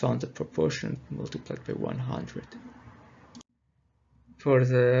first found the proportion multiplied by 100. For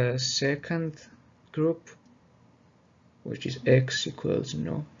the second group, which is X equals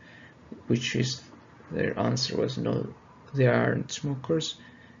no, which is their answer was no, they aren't smokers,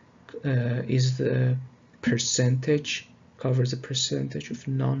 is the percentage, covers the percentage of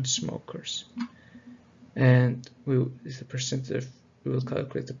non-smokers. And we will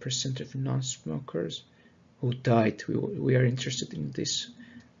calculate the percentage of non-smokers who died. We are interested in this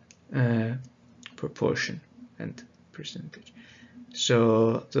proportion and percentage.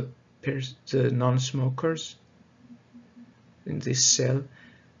 So the non-smokers in this cell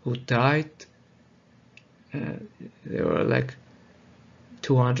who died, they were like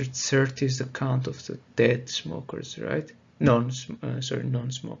 230 is the count of the dead smokers, right?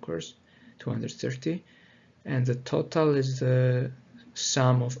 Non-smokers, 230. And the total is the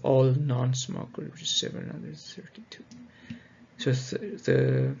sum of all non-smokers, which is 732. So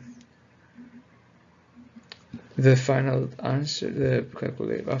the final answer,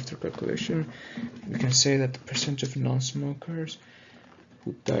 after calculation, we can say that the percentage of non-smokers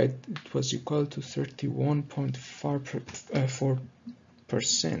who died, it was equal to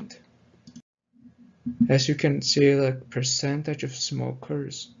 31.4%. As you can see, the percentage of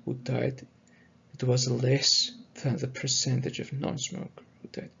smokers who died, it was less than the percentage of non-smokers who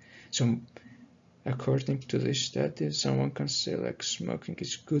died. So according to this study, someone can say like smoking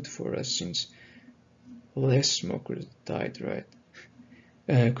is good for us since less smokers died, right?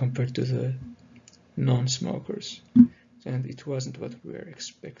 Compared to the non-smokers. And it wasn't what we were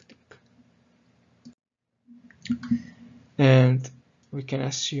expecting. And we can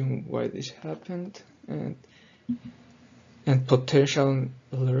assume why this happened, and potential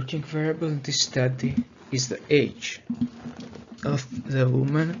lurking variable in this study is the age of the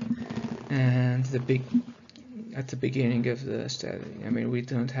woman and at the beginning of the study. I mean, we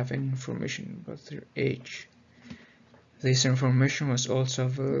don't have any information about their age. This information was also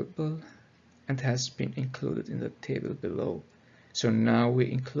available and has been included in the table below. So now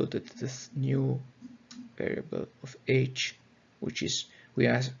we included this new variable of age, which is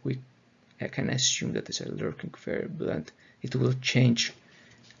I can assume that it's a lurking variable and it will change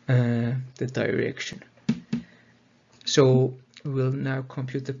the direction. So we will now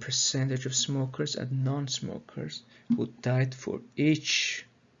compute the percentage of smokers and non-smokers who died for each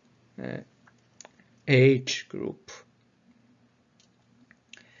age group.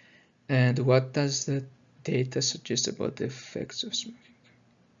 And what does the data suggest about the effects of smoking?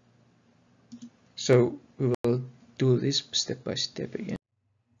 So we will do this step by step again.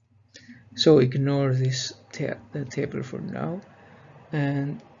 So ignore this table for now,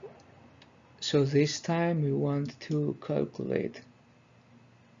 and so this time we want to calculate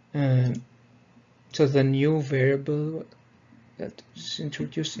So the new variable that is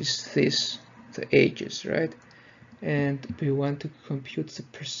introduced is this, the ages, right? And we want to compute the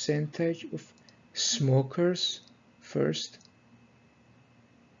percentage of smokers first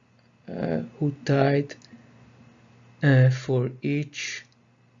who died for each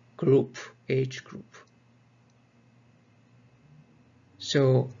group, age group.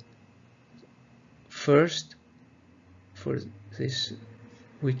 So first, for this,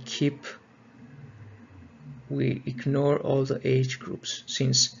 we ignore all the age groups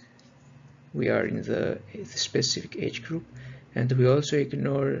since we are in the specific age group, and we also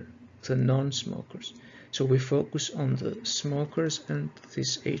ignore the non-smokers. So we focus on the smokers and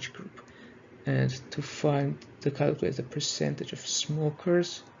this age group. And to calculate the percentage of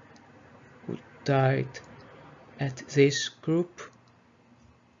smokers who died at this group,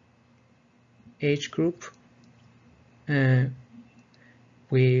 age group,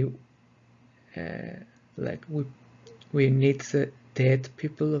 we need the dead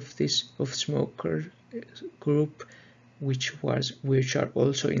people of this smoker group, which are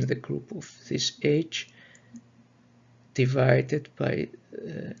also in the group of this age, divided by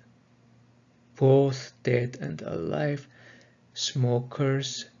both dead and alive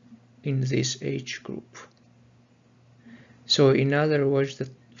smokers in this age group. So in other words, the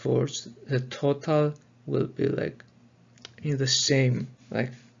total will be like in the same,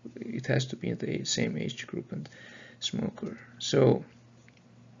 like it has to be in the same age group and smoker. So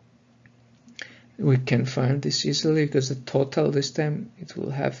we can find this easily because the total this time it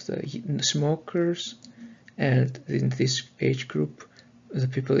will have the smokers and in this age group the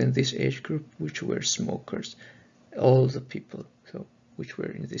people in this age group which were smokers, all the people which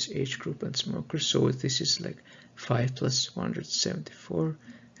were in this age group and smokers. So this is like 5 plus 174,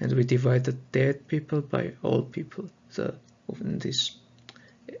 and we divide the dead people by all people in this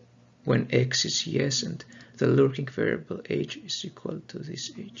when x is yes and the lurking variable age is equal to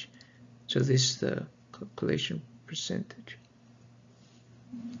this age. So this is the calculation percentage.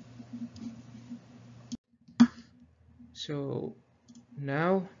 So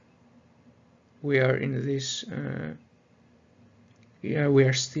now we are in this we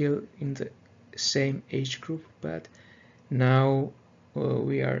are still in the same age group, but now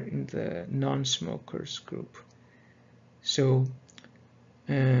we are in the non-smokers group. So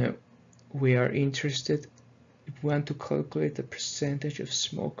we are interested, if we want to calculate the percentage of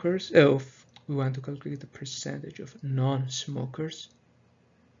smokers, we want to calculate the percentage of non-smokers,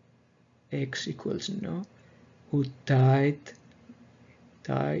 x equals no, who died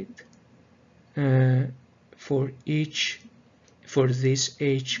for this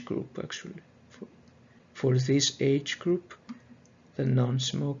age group. Actually, for this age group, the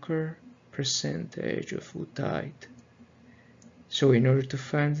non-smoker percentage of who died. So in order to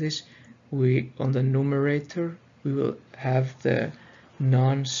find this, on the numerator we will have the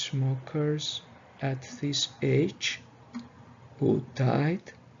non-smokers at this age who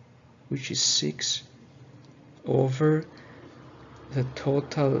died, which is 6 over the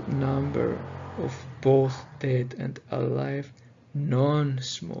total number of both dead and alive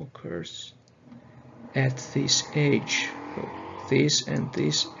non-smokers at this age. So this and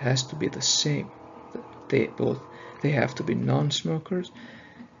this has to be the same. They have to be non-smokers,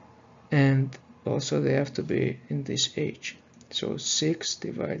 and also they have to be in this age. So 6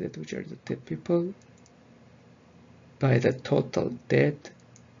 divided, which are the dead people, by the total dead,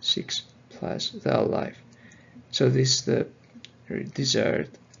 6 plus the alive. So this is the desired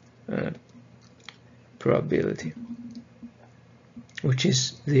probability, which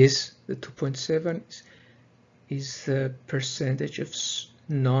is this, the 2.7 is the percentage of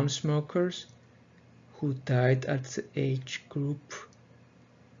non-smokers who died at the age group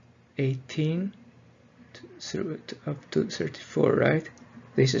 18 up to 34, right?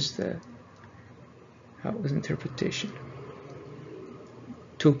 This is the interpretation.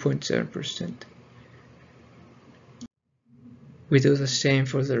 2.7%. We do the same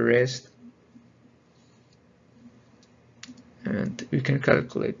for the rest, and we can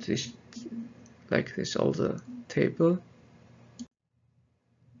calculate this like this, all the table.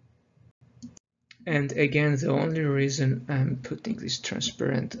 And again, the only reason I'm putting this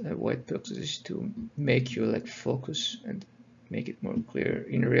transparent white box is to make you like focus and make it more clear.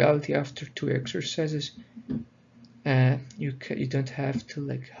 In reality, after 2 exercises, you don't have to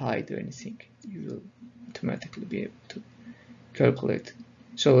like hide anything. You will automatically be able to calculate.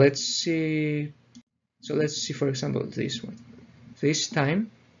 So let's see. For example, this one. This time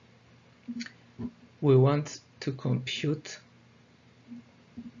we want to compute.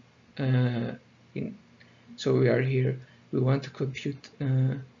 So we are here. We want to compute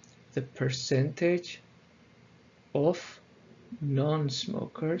the percentage of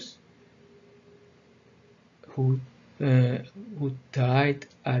non-smokers who died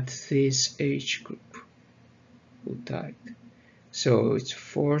at this age group. Who died. So it's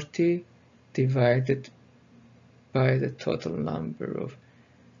 40 divided by the total number of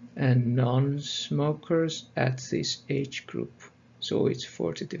non-smokers at this age group. So it's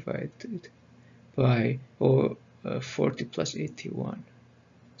 40 divided by 40 plus 81.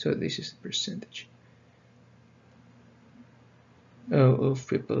 So this is the percentage of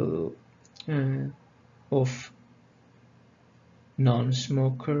people of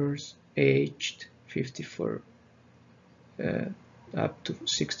non-smokers aged 54 up to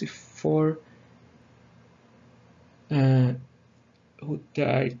 64 who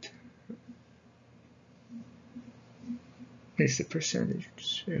died. Is the percentage,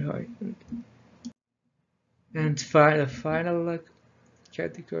 it's very high. And the final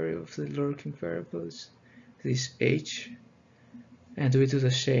category of the lurking variables, this age, and we do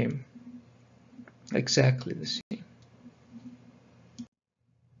the same, exactly the same.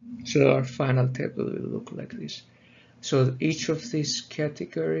 So our final table will look like this. So each of these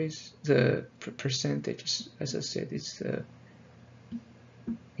categories, the percentage, as I said, is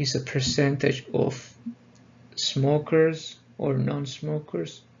a percentage of smokers or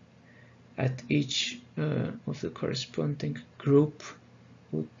non-smokers at each of the corresponding group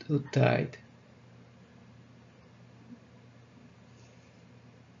who died.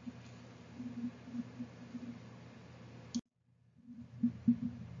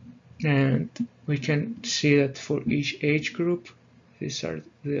 And we can see that for each age group, these are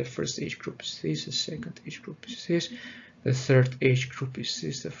the first age group is this, the second age group is this, the third age group is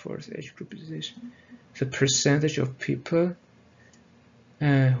this, the fourth age group is this. The percentage of people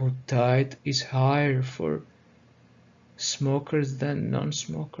who died is higher for smokers than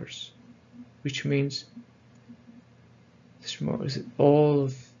non-smokers, which means all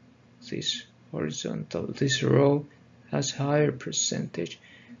of this horizontal, this row has higher percentage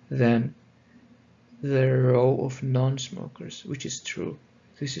than the row of non-smokers, which is true.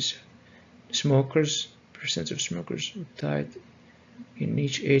 This is smokers, percent of smokers who died in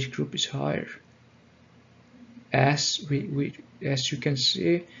each age group is higher. As you can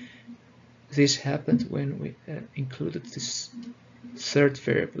see, this happened when we included this third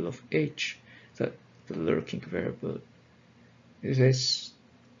variable of age, the lurking variable.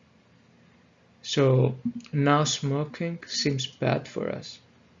 So now smoking seems bad for us.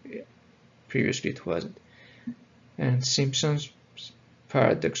 Previously it wasn't. And Simpson's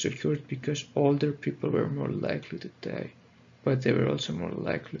paradox occurred because older people were more likely to die, but they were also more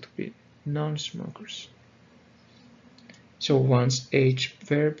likely to be non-smokers. So once age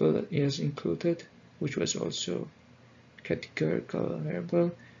variable is included, which was also categorical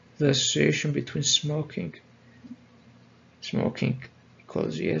variable, the association between smoking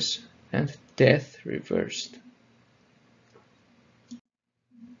equals yes, and death reversed.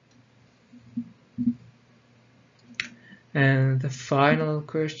 And the final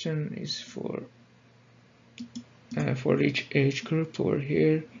question is for each age group over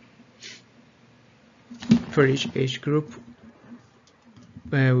here. For each age group,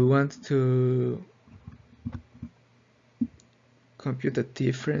 we want to compute the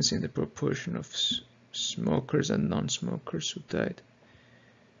difference in the proportion of smokers and non-smokers who died,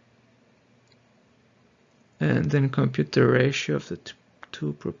 and then compute the ratio of the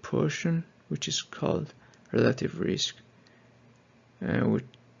two proportion, which is called relative risk,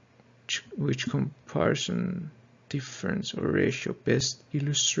 which comparison difference or ratio best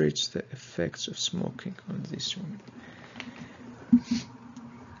illustrates the effects of smoking on this one.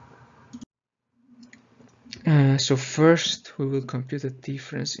 So first we will compute the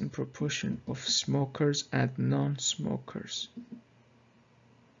difference in proportion of smokers and non-smokers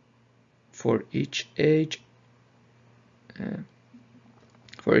for each age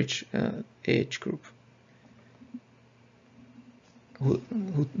group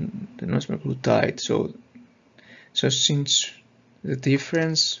the non-smoker who died. So since the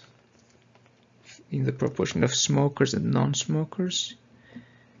difference in the proportion of smokers and non-smokers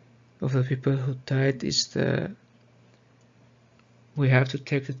of the people who died is we have to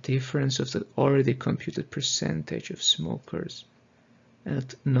take the difference of the already computed percentage of smokers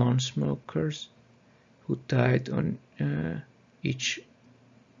and non-smokers who died on each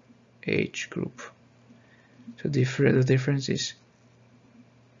age group. So the difference is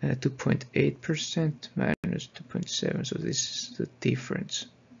 2.8% minus 2.7, so this is the difference.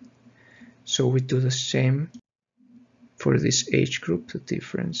 So we do the same for this age group, the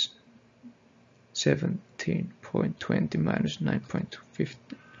difference 17.20 minus 9.15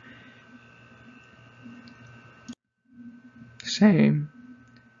 same.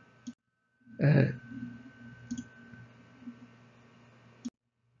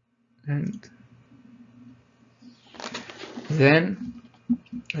 And then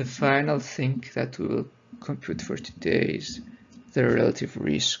the final thing that we will compute for today is the relative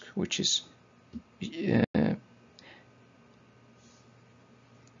risk, which is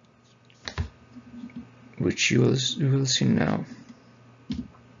which you will see now.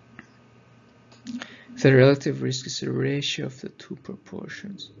 The relative risk is a ratio of the two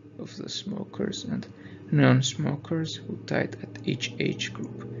proportions of the smokers and non-smokers who died at each age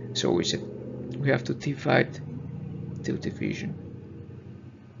group. So we have to divide the division.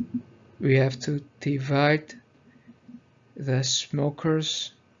 We have to divide the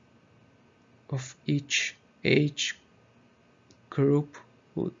smokers of each age group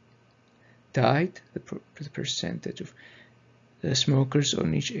who died, the percentage of the smokers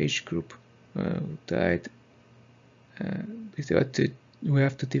on each age group who died. We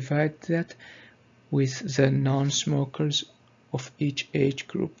have to divide that with the non-smokers of each age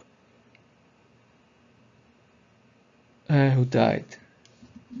group who died.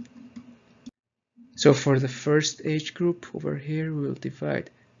 So for the first age group over here, we will divide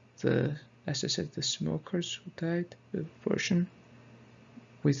as I said, the smokers who died, the proportion,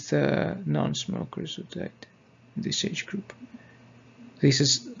 with the non-smokers who died in this age group. This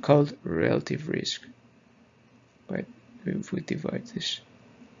is called relative risk, right? If we divide this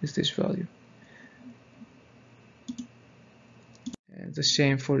with this value. And the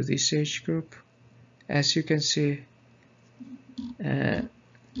same for this age group. As you can see,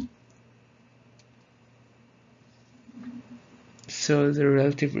 so the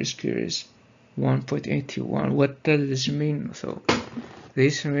relative risk here is 1.81. What does this mean? So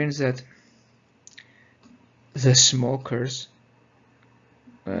this means that the smokers,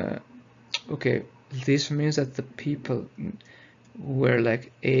 okay, this means that the people who were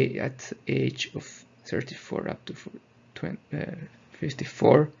like at the age of 34 up to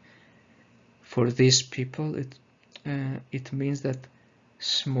 54, for these people, it means that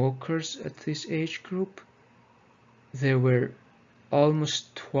smokers at this age group, they were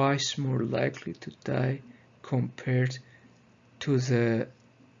almost twice more likely to die compared to the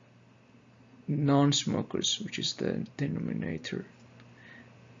non-smokers, which is the denominator.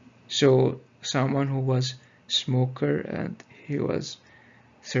 So someone who was smoker and he was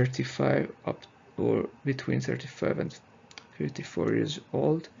 35 up or between 35 and 54 years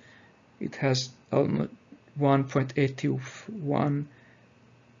old, it has almost 1.81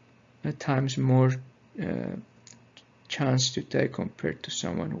 times more chance to die compared to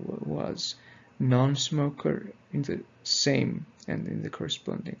someone who was non-smoker in the same and in the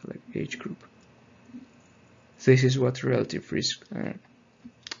corresponding age group. This is what relative risk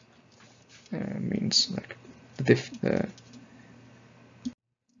means,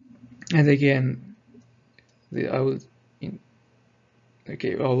 and again, I will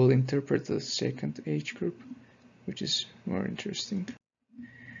interpret the second age group, which is more interesting.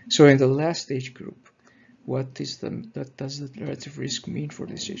 So in the last age group, what does the relative risk mean for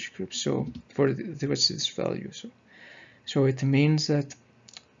this age group? So what's this value? So it means that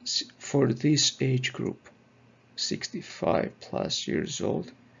for this age group, 65 plus years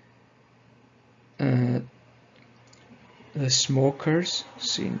old, the smokers,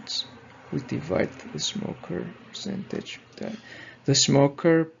 since we divide the smoker percentage, the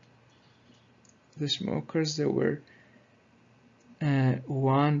smokers, they were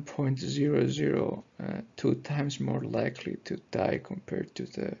 1.002 times more likely to die compared to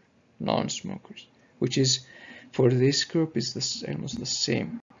the non-smokers, which is for this group is almost the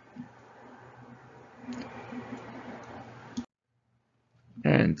same.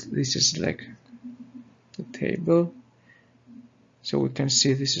 And this is like the table, so we can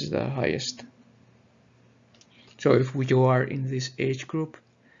see this is the highest. So if you are in this age group,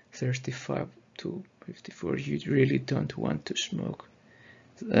 35 to 54, you really don't want to smoke,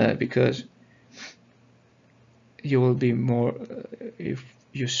 because you will be more, if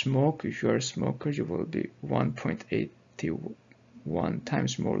you are a smoker, you will be 1.81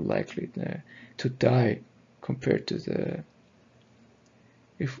 times more likely to die compared to the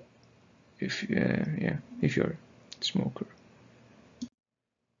if you're a smoker.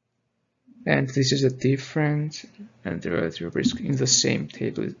 And this is a difference and the relative risk in the same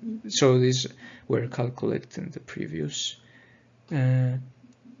table. So these were calculated in the previous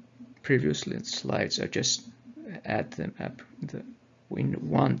slides. I just add them up in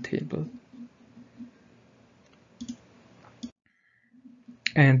one table.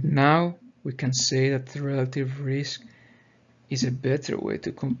 And now we can say that the relative risk is a better way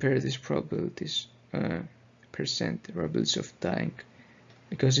to compare these probabilities percent probability of dying,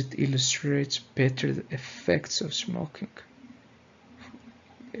 because it illustrates better the effects of smoking.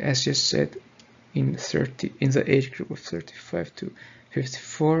 As just said, in the age group of 35 to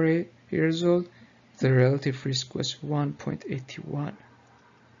 54 years old, the relative risk was 1.81,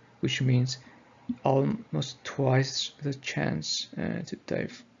 which means almost twice the chance to die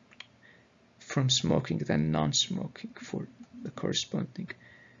from smoking than non-smoking for the corresponding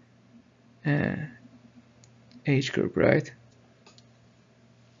age group, right?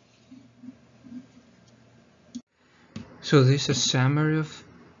 So this is a summary of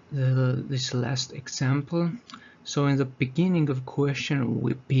this last example. So in the beginning of question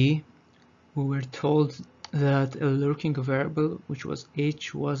B, we were told that a lurking variable, which was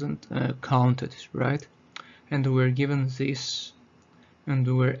h, wasn't counted, right? And we were given this, and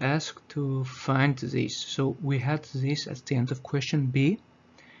we were asked to find this. So we had this at the end of question B,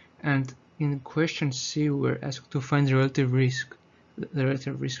 and in question C we were asked to find the relative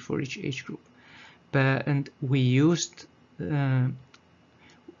risk for each age group. And we used the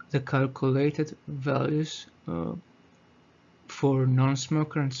calculated values for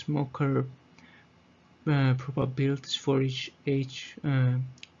non-smoker and smoker probabilities for each age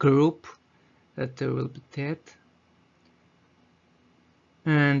group that there will be dead,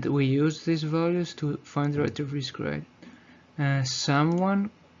 and we use these values to find the relative risk, right? Someone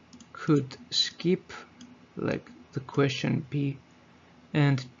could skip like the question B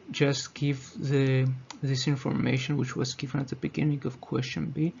and just give this information which was given at the beginning of question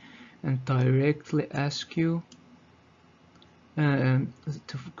B and directly ask you to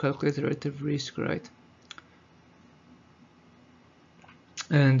calculate the relative risk, right?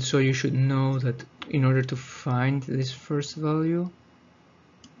 And so you should know that in order to find this first value,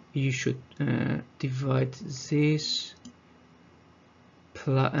 you should divide this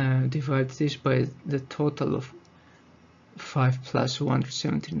by the total of 5 plus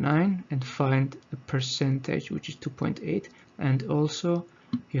 179 and find a percentage, which is 2.8, and also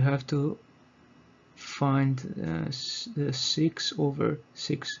you have to find the 6 over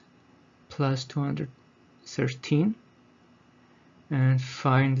 6 plus 213 and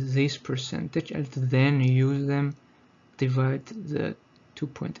find this percentage, and then use them, divide the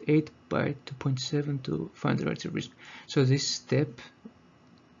 2.8 by 2.7 to find the relative risk. So this step,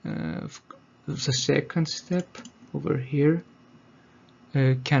 the second step over here,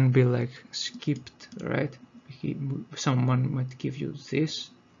 can be like skipped, right? Someone might give you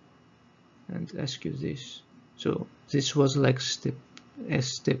this and ask you this. So this was like step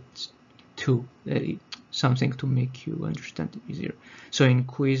 2, something to make you understand it easier. So in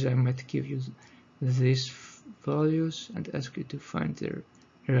quiz I might give you these values and ask you to find their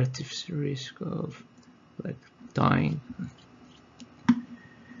relative risk of like dying.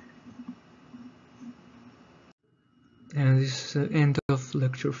 And this is the end of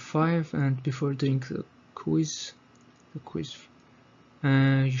lecture 5, and before doing the quiz,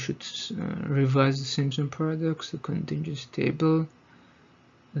 you should revise the Simpson paradox, the contingency table,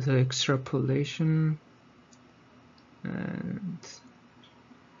 the extrapolation, and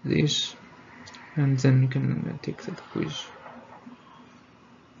this, and then you can take that quiz.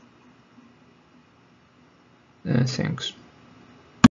 Thanks.